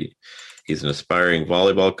Disability. He's an aspiring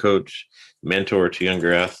volleyball coach, mentor to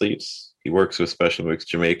younger athletes. He works with Special Olympics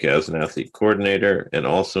Jamaica as an athlete coordinator and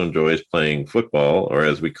also enjoys playing football, or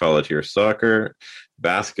as we call it here, soccer,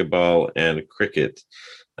 basketball, and cricket.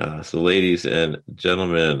 So ladies and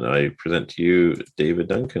gentlemen, I present to you David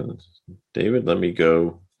Duncan. David, let me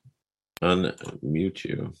go unmute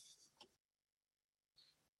you.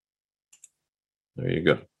 There you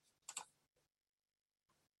go.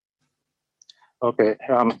 Okay.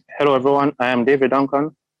 Hello, everyone. I am David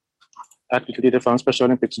Duncan, athlete leader from Special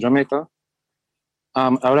Olympics Jamaica. I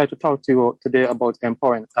would like to talk to you today about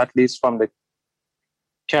empowering athletes from the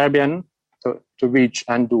Caribbean to reach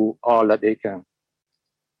and do all that they can.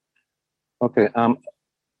 Okay. All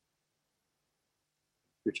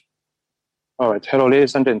right. Hello,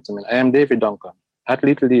 ladies and gentlemen. I am David Duncan,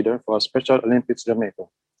 athlete leader for Special Olympics Jamaica.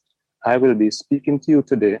 I will be speaking to you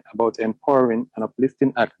today about empowering and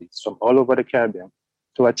uplifting athletes from all over the Caribbean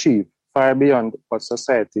to achieve far beyond what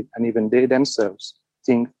society and even they themselves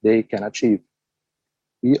think they can achieve.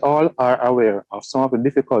 We all are aware of some of the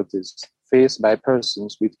difficulties faced by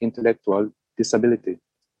persons with intellectual disability.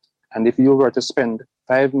 And if you were to spend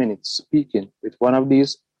 5 minutes speaking with one of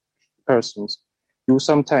these persons, you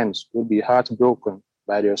sometimes would be heartbroken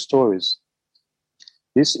by their stories.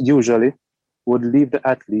 This usually would leave the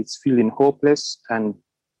athletes feeling hopeless and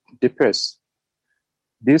depressed.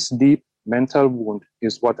 This deep mental wound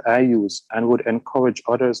is what I use and would encourage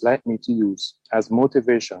others like me to use as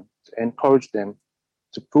motivation to encourage them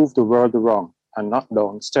to prove the world wrong and knock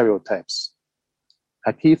down stereotypes.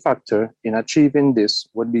 A key factor in achieving this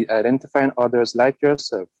would be identifying others like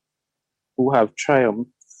yourself who have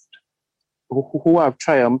triumphed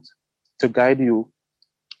to guide you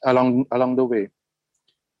along the way.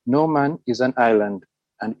 No man is an island,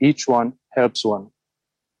 and each one helps one.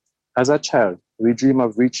 As a child, We dream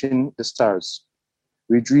of reaching the stars.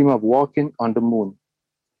 We dream of walking on the moon.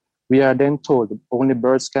 We are then told only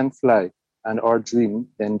birds can fly, and our dream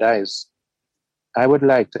then dies. I would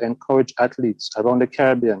like to encourage athletes around the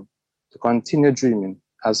Caribbean to continue dreaming,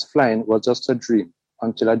 as flying was just a dream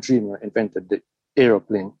until a dreamer invented the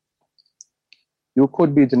aeroplane. You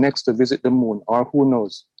could be the next to visit the moon, or who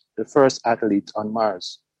knows, the first athlete on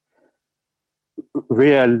Mars.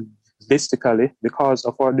 Realistically, because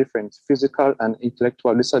of our different physical and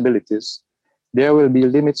intellectual disabilities, there will be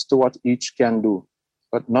limits to what each can do,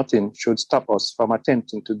 but nothing should stop us from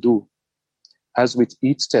attempting to do. As with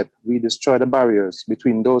each step, we destroy the barriers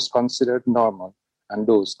between those considered normal and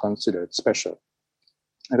those considered special.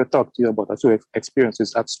 I'm going to talk to you about a few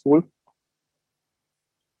experiences at school.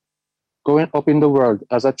 Growing up in the world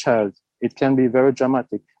as a child, it can be very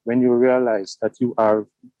dramatic when you realize that you are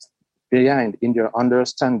behind in your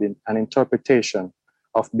understanding and interpretation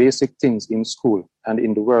of basic things in school and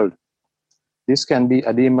in the world. This can be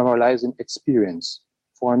a demoralizing experience.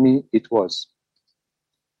 For me, it was.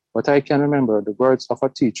 But I can remember the words of a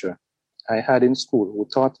teacher I had in school who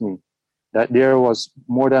taught me that there was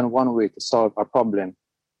more than one way to solve a problem.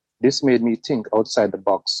 This made me think outside the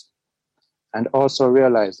box and also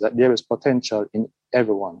realize that there is potential in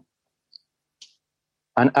everyone.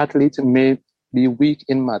 An athlete may be weak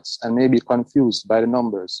in maths and may be confused by the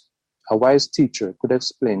numbers. A wise teacher could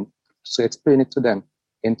explain it to them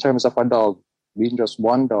in terms of a dog being just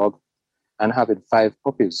one dog and having 5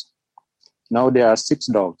 puppies. Now there are 6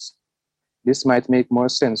 dogs. This might make more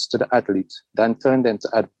sense to the athlete than telling them to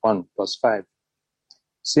add 1 plus 5.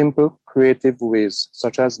 Simple, creative ways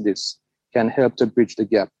such as this can help to bridge the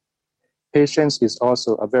gap. Patience is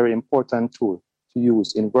also a very important tool to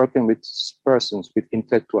use in working with persons with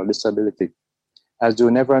intellectual disability, as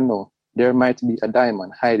you never know, there might be a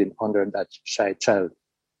diamond hiding under that shy child.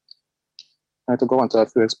 Now to go on to a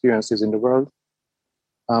few experiences in the world.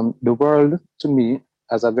 The world, to me,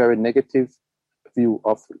 has a very negative view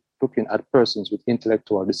of looking at persons with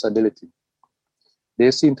intellectual disability.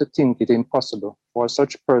 They seem to think it impossible for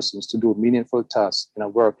such persons to do meaningful tasks in a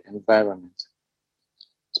work environment.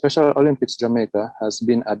 Special Olympics Jamaica has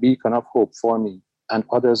been a beacon of hope for me and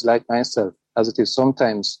others like myself, as it is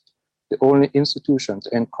sometimes the only institution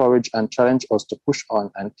to encourage and challenge us to push on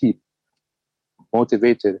and keep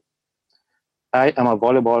motivated. I am a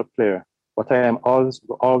volleyball player, but I am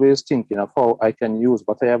always thinking of how I can use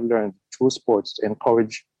what I have learned through sports to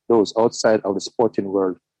encourage those outside of the sporting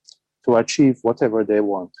world to achieve whatever they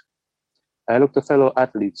want. I look to fellow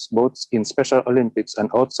athletes, both in Special Olympics and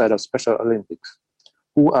outside of Special Olympics,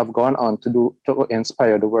 who have gone on to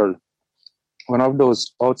inspire the world. One of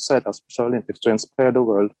those outside of Special Olympics to inspire the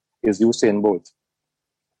world is Usain Bolt.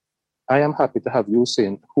 I am happy to have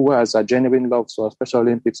Usain, who has a genuine love for Special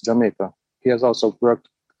Olympics Jamaica. He has also worked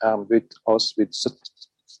with us, with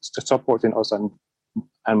supporting us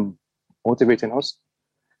and motivating us.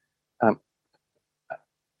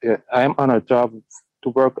 I am honored to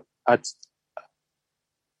work at.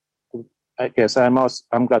 I guess I'm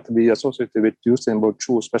glad to be associated with Usain Bolt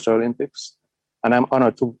through Special Olympics, and I'm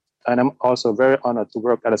also very honored to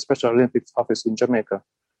work at a Special Olympics office in Jamaica,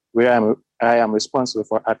 where I am responsible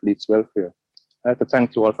for athletes' welfare. I'd like to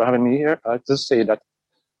thank you all for having me here. I'll just say that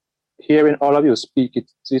hearing all of you speak,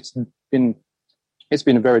 it's been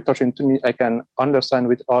very touching to me. I can understand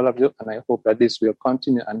with all of you, and I hope that this will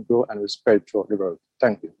continue and grow and will spread throughout the world.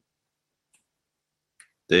 Thank you.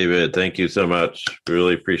 David, thank you so much.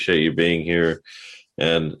 Really appreciate you being here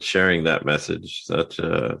and sharing that message. Such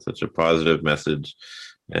a positive message,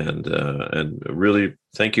 and really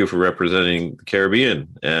thank you for representing the Caribbean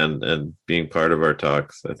and being part of our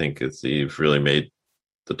talks. I think you've really made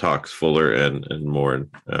the talks fuller and more.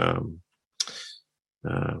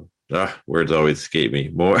 Words always escape me.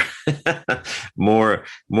 More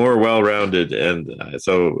well-rounded, and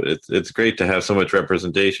so it's great to have so much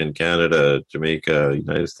representation. Canada, Jamaica,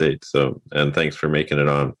 United States. So, and thanks for making it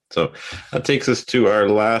on. So that takes us to our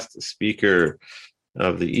last speaker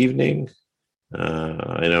of the evening.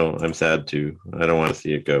 I know I'm sad too. I don't want to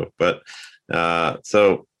see it go, but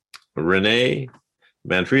so Renee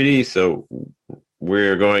Manfredi. So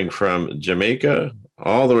we're going from Jamaica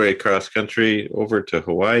all the way across country over to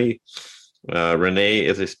Hawaii. Renee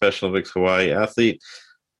is a Special Olympics Hawaii athlete.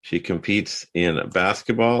 She competes in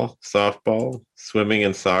basketball, softball, swimming,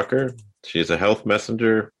 and soccer. She is a health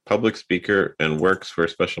messenger, public speaker, and works for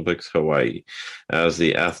Special Olympics Hawaii as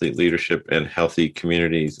the Athlete Leadership and Healthy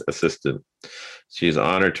Communities Assistant. She is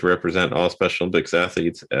honored to represent all Special Olympics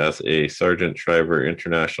athletes as a Sargent Shriver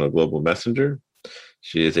International Global Messenger.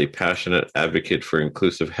 She is a passionate advocate for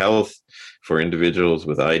inclusive health for individuals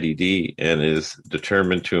with IDD and is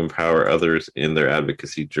determined to empower others in their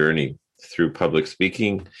advocacy journey through public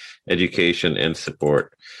speaking, education, and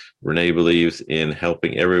support. Renee believes in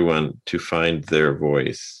helping everyone to find their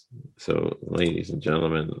voice. So, ladies and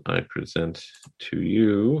gentlemen, I present to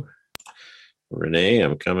you Renee.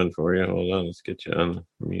 I'm coming for you. Hold on, let's get you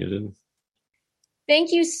unmuted.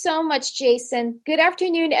 Thank you so much, Jason. Good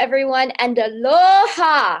afternoon, everyone, and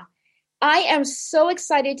aloha! I am so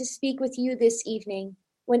excited to speak with you this evening.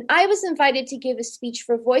 When I was invited to give a speech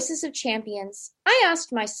for Voices of Champions, I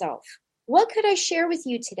asked myself, what could I share with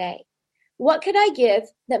you today? What could I give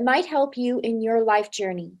that might help you in your life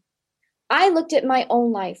journey? I looked at my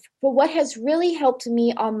own life for what has really helped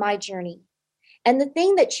me on my journey. And the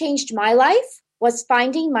thing that changed my life was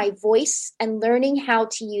finding my voice and learning how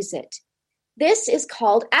to use it. This is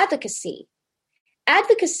called advocacy.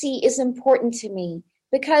 Advocacy is important to me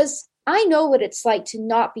because I know what it's like to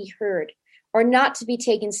not be heard or not to be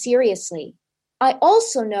taken seriously. I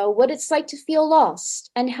also know what it's like to feel lost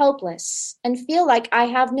and helpless and feel like I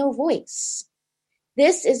have no voice.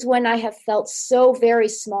 This is when I have felt so very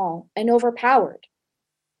small and overpowered.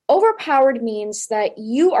 Overpowered means that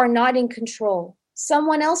you are not in control,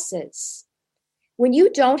 someone else is. When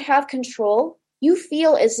you don't have control, you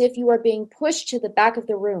feel as if you are being pushed to the back of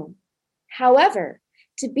the room. However,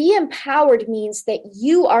 to be empowered means that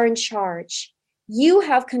you are in charge. You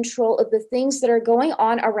have control of the things that are going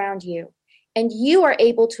on around you. And you are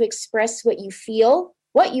able to express what you feel,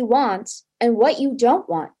 what you want, and what you don't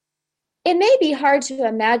want. It may be hard to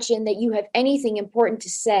imagine that you have anything important to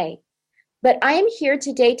say, but I am here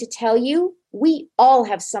today to tell you we all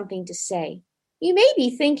have something to say. You may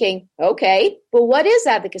be thinking, okay, but what is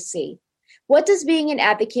advocacy? What does being an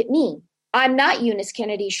advocate mean? I'm not Eunice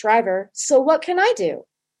Kennedy Shriver, so what can I do?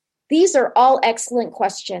 These are all excellent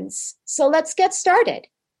questions, so let's get started.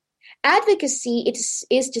 Advocacy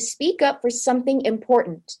is to speak up for something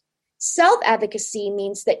important. Self-advocacy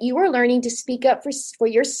means that you are learning to speak up for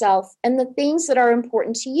yourself and the things that are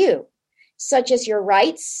important to you, such as your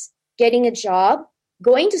rights, getting a job,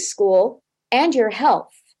 going to school, and your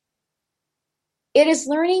health. It is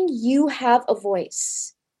learning you have a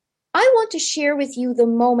voice. I want to share with you the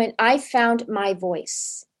moment I found my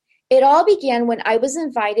voice. It all began when I was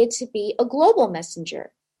invited to be a global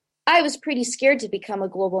messenger. I was pretty scared to become a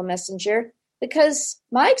global messenger because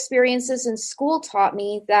my experiences in school taught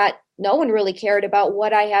me that no one really cared about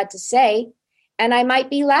what I had to say, and I might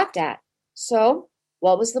be laughed at. So,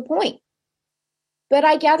 what was the point? But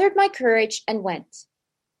I gathered my courage and went.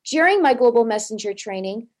 During my global messenger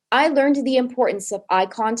training, I learned the importance of eye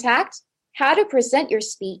contact, how to present your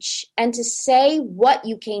speech, and to say what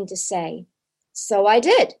you came to say. So I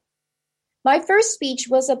did. My first speech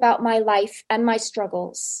was about my life and my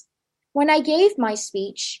struggles. When I gave my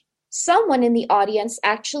speech, someone in the audience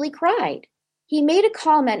actually cried. He made a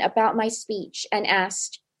comment about my speech and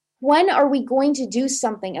asked, when are we going to do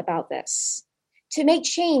something about this? To make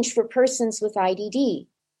change for persons with IDD.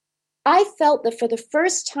 I felt that for the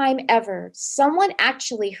first time ever, someone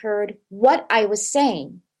actually heard what I was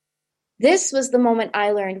saying. This was the moment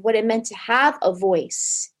I learned what it meant to have a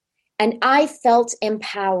voice, and I felt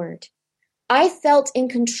empowered. I felt in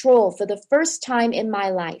control for the first time in my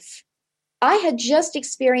life. I had just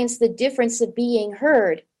experienced the difference of being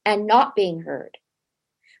heard and not being heard.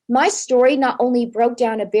 My story not only broke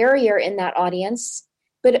down a barrier in that audience,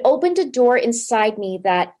 but it opened a door inside me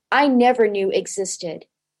that I never knew existed.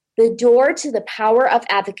 The door to the power of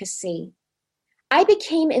advocacy. I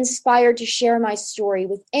became inspired to share my story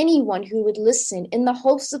with anyone who would listen in the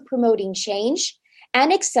hopes of promoting change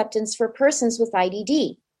and acceptance for persons with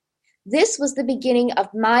IDD. This was the beginning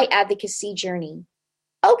of my advocacy journey.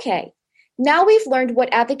 Okay, now we've learned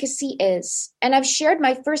what advocacy is, and I've shared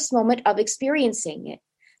my first moment of experiencing it.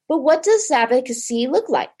 But what does advocacy look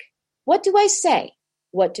like? What do I say?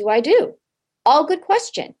 What do I do? All good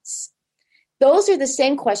questions. Those are the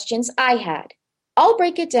same questions I had. I'll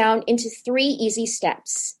break it down into 3 easy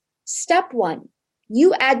steps. Step 1,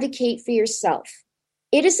 you advocate for yourself.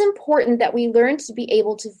 It is important that we learn to be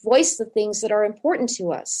able to voice the things that are important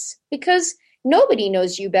to us because nobody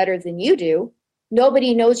knows you better than you do.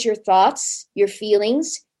 Nobody knows your thoughts, your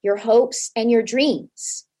feelings, your hopes, and your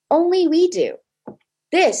dreams. Only we do.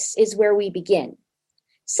 This is where we begin.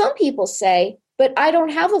 Some people say, but I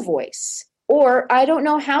don't have a voice, or I don't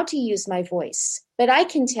know how to use my voice. But I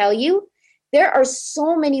can tell you, there are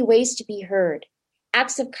so many ways to be heard.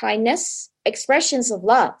 Acts of kindness, expressions of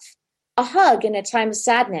love, a hug in a time of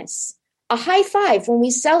sadness, a high five when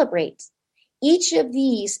we celebrate. Each of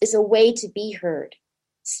these is a way to be heard.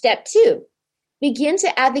 Step 2, begin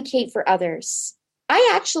to advocate for others.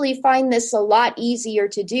 I actually find this a lot easier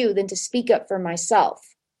to do than to speak up for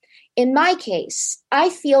myself. In my case, I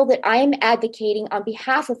feel that I am advocating on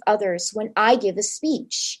behalf of others when I give a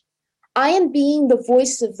speech. I am being the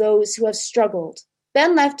voice of those who have struggled,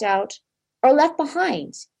 been left out, or left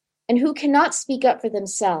behind, and who cannot speak up for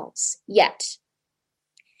themselves yet.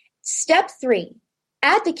 Step 3,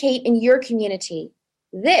 advocate in your community.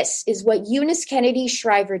 This is what Eunice Kennedy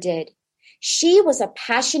Shriver did. She was a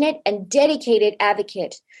passionate and dedicated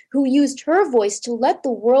advocate who used her voice to let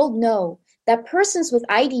the world know that persons with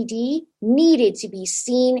IDD needed to be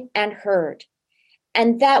seen and heard,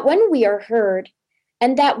 and that when we are heard,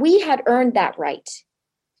 and that we had earned that right.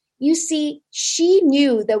 You see, she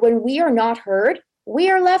knew that when we are not heard, we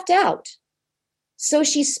are left out. So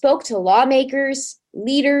she spoke to lawmakers,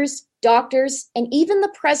 leaders, doctors, and even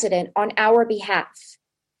the president on our behalf.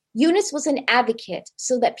 Eunice was an advocate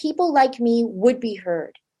so that people like me would be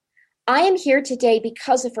heard. I am here today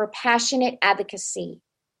because of her passionate advocacy.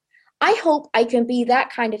 I hope I can be that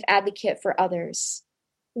kind of advocate for others.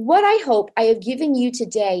 What I hope I have given you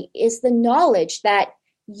today is the knowledge that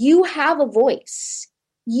you have a voice.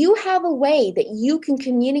 You have a way that you can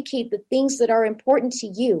communicate the things that are important to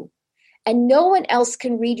you, and no one else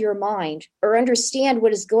can read your mind or understand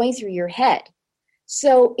what is going through your head.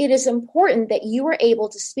 So it is important that you are able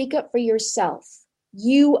to speak up for yourself.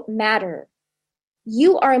 You matter.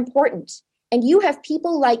 You are important, and you have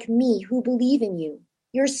people like me who believe in you.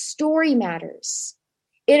 Your story matters.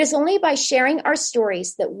 It is only by sharing our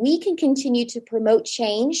stories that we can continue to promote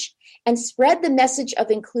change and spread the message of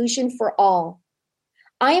inclusion for all.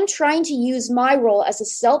 I am trying to use my role as a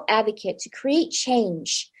self-advocate to create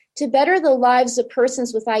change, to better the lives of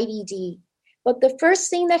persons with IDD. But the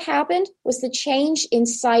first thing that happened was the change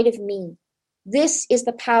inside of me. This is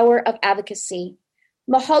the power of advocacy.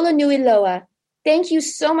 Mahalo nui loa. Thank you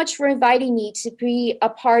so much for inviting me to be a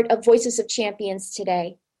part of Voices of Champions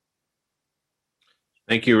today.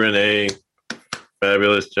 Thank you, Renee.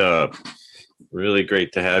 Fabulous job. Really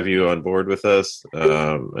great to have you on board with us.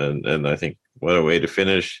 And I think what a way to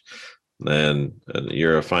finish. And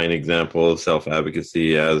you're a fine example of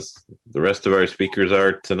self-advocacy, as the rest of our speakers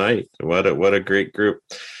are tonight. What a great group.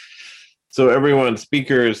 So everyone,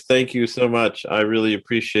 speakers, thank you so much. I really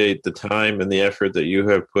appreciate the time and the effort that you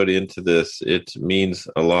have put into this. It means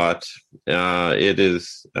a lot. It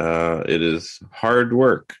is hard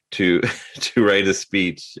work to write a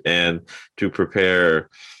speech and to prepare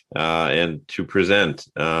and to present.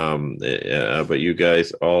 But you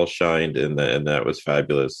guys all shined, and that was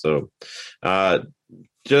fabulous. So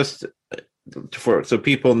so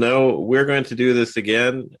people know, we're going to do this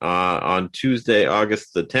again on Tuesday,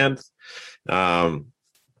 August the 10th.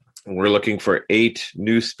 We're looking for 8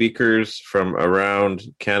 new speakers from around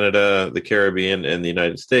Canada, the Caribbean, and the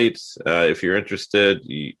United States. If you're interested,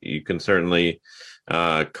 you can certainly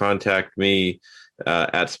contact me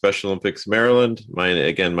at Special Olympics Maryland. My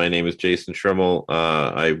name is Jason Schrimmel.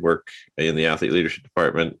 I work in the Athlete Leadership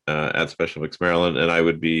Department at Special Olympics Maryland, and I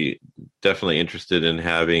would be definitely interested in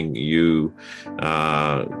having you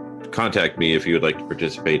contact me if you would like to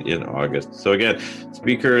participate in August. So again,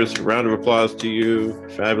 speakers, round of applause to you.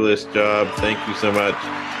 Fabulous job. Thank you so much.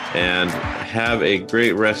 And have a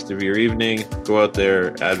great rest of your evening. Go out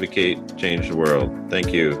there, advocate, change the world.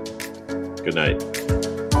 Thank you. Good night.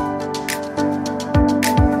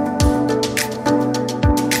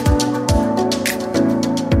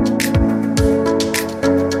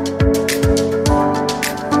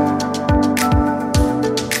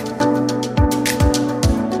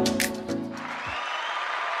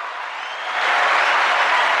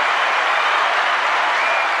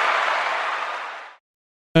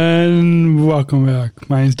 Welcome back.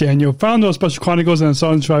 My name is Daniel, founder of Special Chronicles and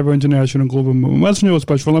Southern Shriver International Global Movement Messenger of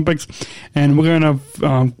Special Olympics. And we're going to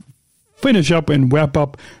finish up and wrap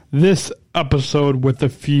up this episode with a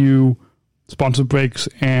few sponsored breaks.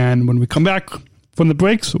 And when we come back from the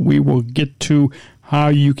breaks, we will get to how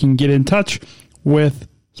you can get in touch with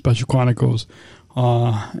Special Chronicles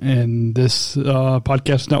and this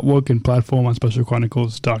podcast network and platform on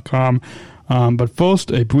specialchronicles.com. But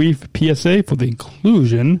first, a brief PSA for the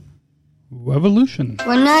Inclusion Revolution.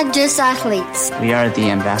 We're not just athletes. We are the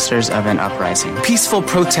ambassadors of an uprising. Peaceful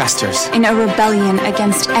protesters. In a rebellion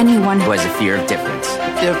against anyone who has a fear of difference.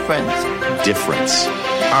 Difference.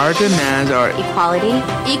 Our demands are equality,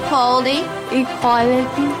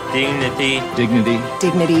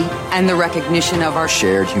 dignity, and the recognition of our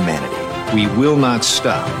shared humanity. We will not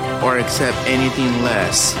stop or accept anything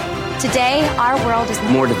less. Today, our world is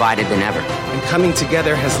more divided than ever. And coming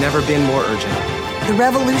together has never been more urgent. The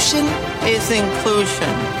revolution is inclusion.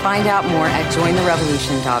 Find out more at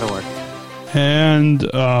jointherevolution.org. And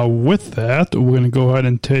with that, we're going to go ahead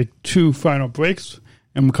and take 2 final breaks.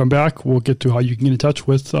 And we'll come back. We'll get to how you can get in touch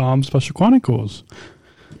with Special Chronicles.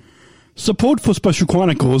 Support for Special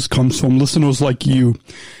Chronicles comes from listeners like you.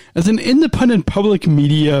 As an independent public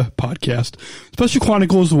media podcast, Special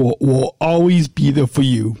Chronicles will always be there for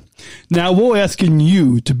you. Now we're asking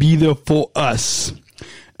you to be there for us.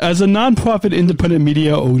 As a nonprofit independent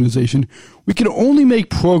media organization, we can only make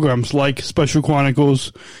programs like Special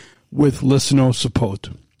Chronicles with listener support.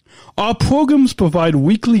 Our programs provide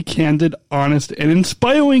weekly, candid, honest, and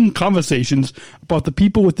inspiring conversations about the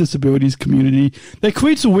people with disabilities community that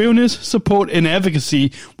creates awareness, support, and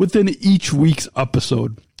advocacy within each week's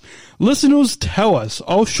episode. Listeners tell us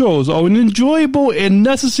our shows are an enjoyable and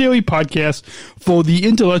necessary podcast for the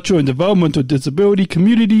intellectual and developmental disability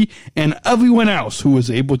community and everyone else who is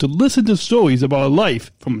able to listen to stories about life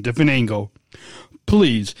from a different angle.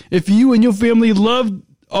 Please, if you and your family love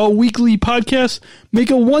our weekly podcast, make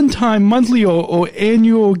a one-time, monthly, or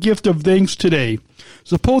annual gift of thanks today.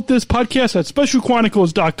 Support this podcast at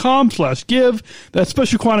specialchronicles.com/give. That's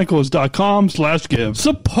specialchronicles.com/give.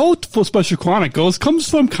 Support for Special Chronicles comes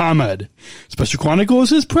from ComEd. Special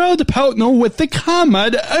Chronicles is proud to partner with the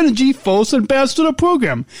ComEd Energy Force Ambassador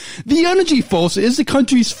Program. The Energy Force is the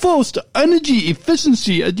country's first energy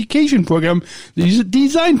efficiency education program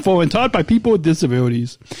designed for and taught by people with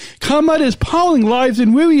disabilities. ComEd is powering lives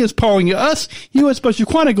and really is powering us here at Special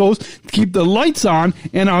Chronicles to keep the lights on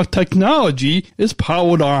and our technology is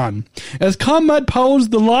powered on. As ComEd powers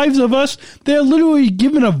the lives of us, they are literally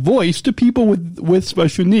giving a voice to people with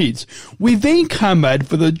special needs. We thank ComEd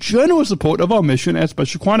for the generous support of our mission at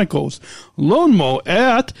Special Chronicles. Learn more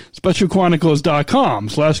at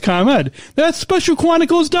specialchronicles.com/ComEd. That's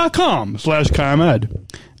specialchronicles.com/ComEd.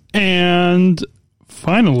 And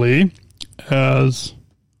finally, as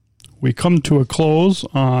we come to a close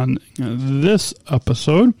on this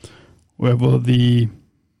episode, wherever the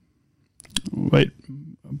right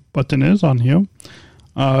button is on here.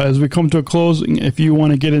 As we come to a close, if you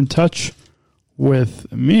want to get in touch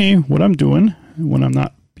with me, what I'm doing when I'm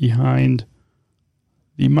not behind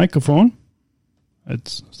the microphone,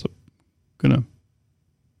 it's gonna,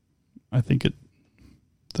 I think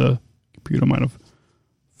the computer might have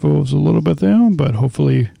froze a little bit there, but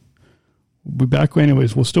hopefully we'll be back.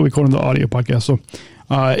 Anyways, we're still recording the audio podcast, so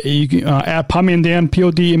you can at Podmandan,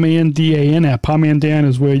 Podmandan, at Podmandan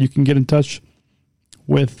is where you can get in touch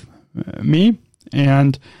with me.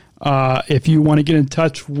 And if you want to get in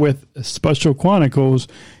touch with Special Chronicles,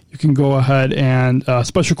 you can go ahead and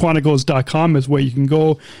specialchronicles.com is where you can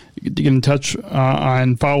go to get in touch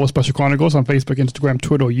and follow Special Chronicles on Facebook, Instagram,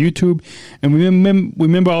 Twitter, or YouTube. And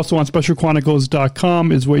remember also on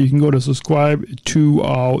specialchronicles.com is where you can go to subscribe to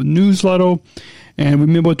our newsletter. And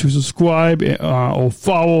remember to subscribe or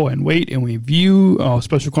follow and rate and review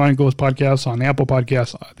Special Chronicles podcasts on Apple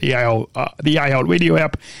Podcasts, the iHeartRadio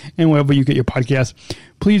app, and wherever you get your podcasts.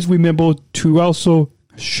 Please remember to also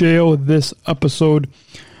share this episode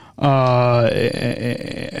and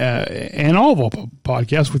all of our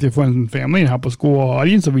podcasts with your friends and family and help us grow our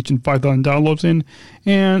audience of reaching 5,000 downloads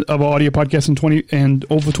and of our audio podcasts and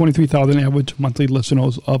over 23,000 average monthly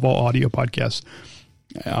listeners of our audio podcasts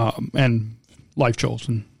and live shows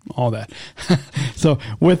and all that. So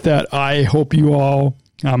with that, I hope you all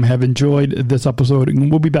have enjoyed this episode, and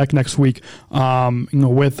we'll be back next week.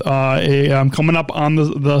 With coming up on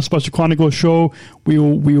the Special Chronicles show, we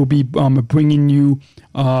will be bringing you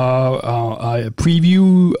a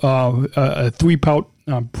preview, a 3-part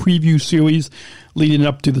preview series leading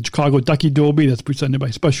up to the Chicago Ducky Derby that's presented by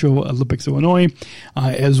Special Olympics Illinois,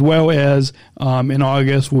 as well as in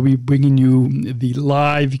August we'll be bringing you the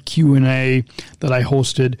live Q&A that I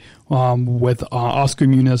hosted with Oscar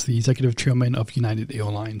Muniz, the executive chairman of United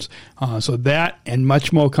Airlines. So that and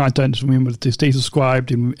much more content. Remember to stay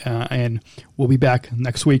subscribed, and we'll be back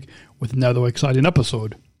next week with another exciting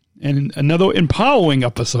episode and another empowering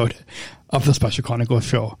episode of the Special Chronicles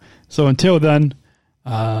show. So until then,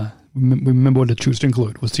 remember to choose to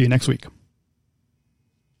include. We'll see you next week.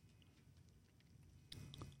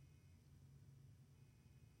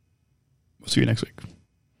 We'll see you next week.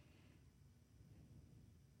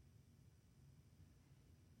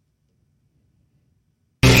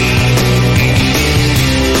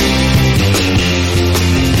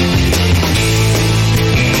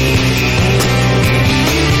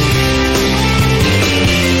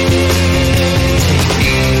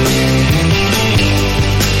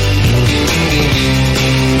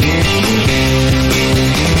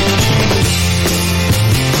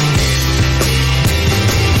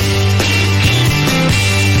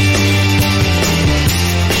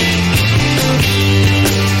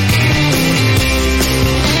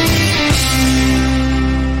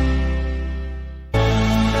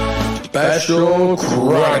 Special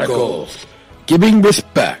Chronicles, giving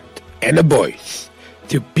respect and a voice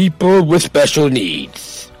to people with special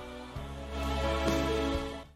needs.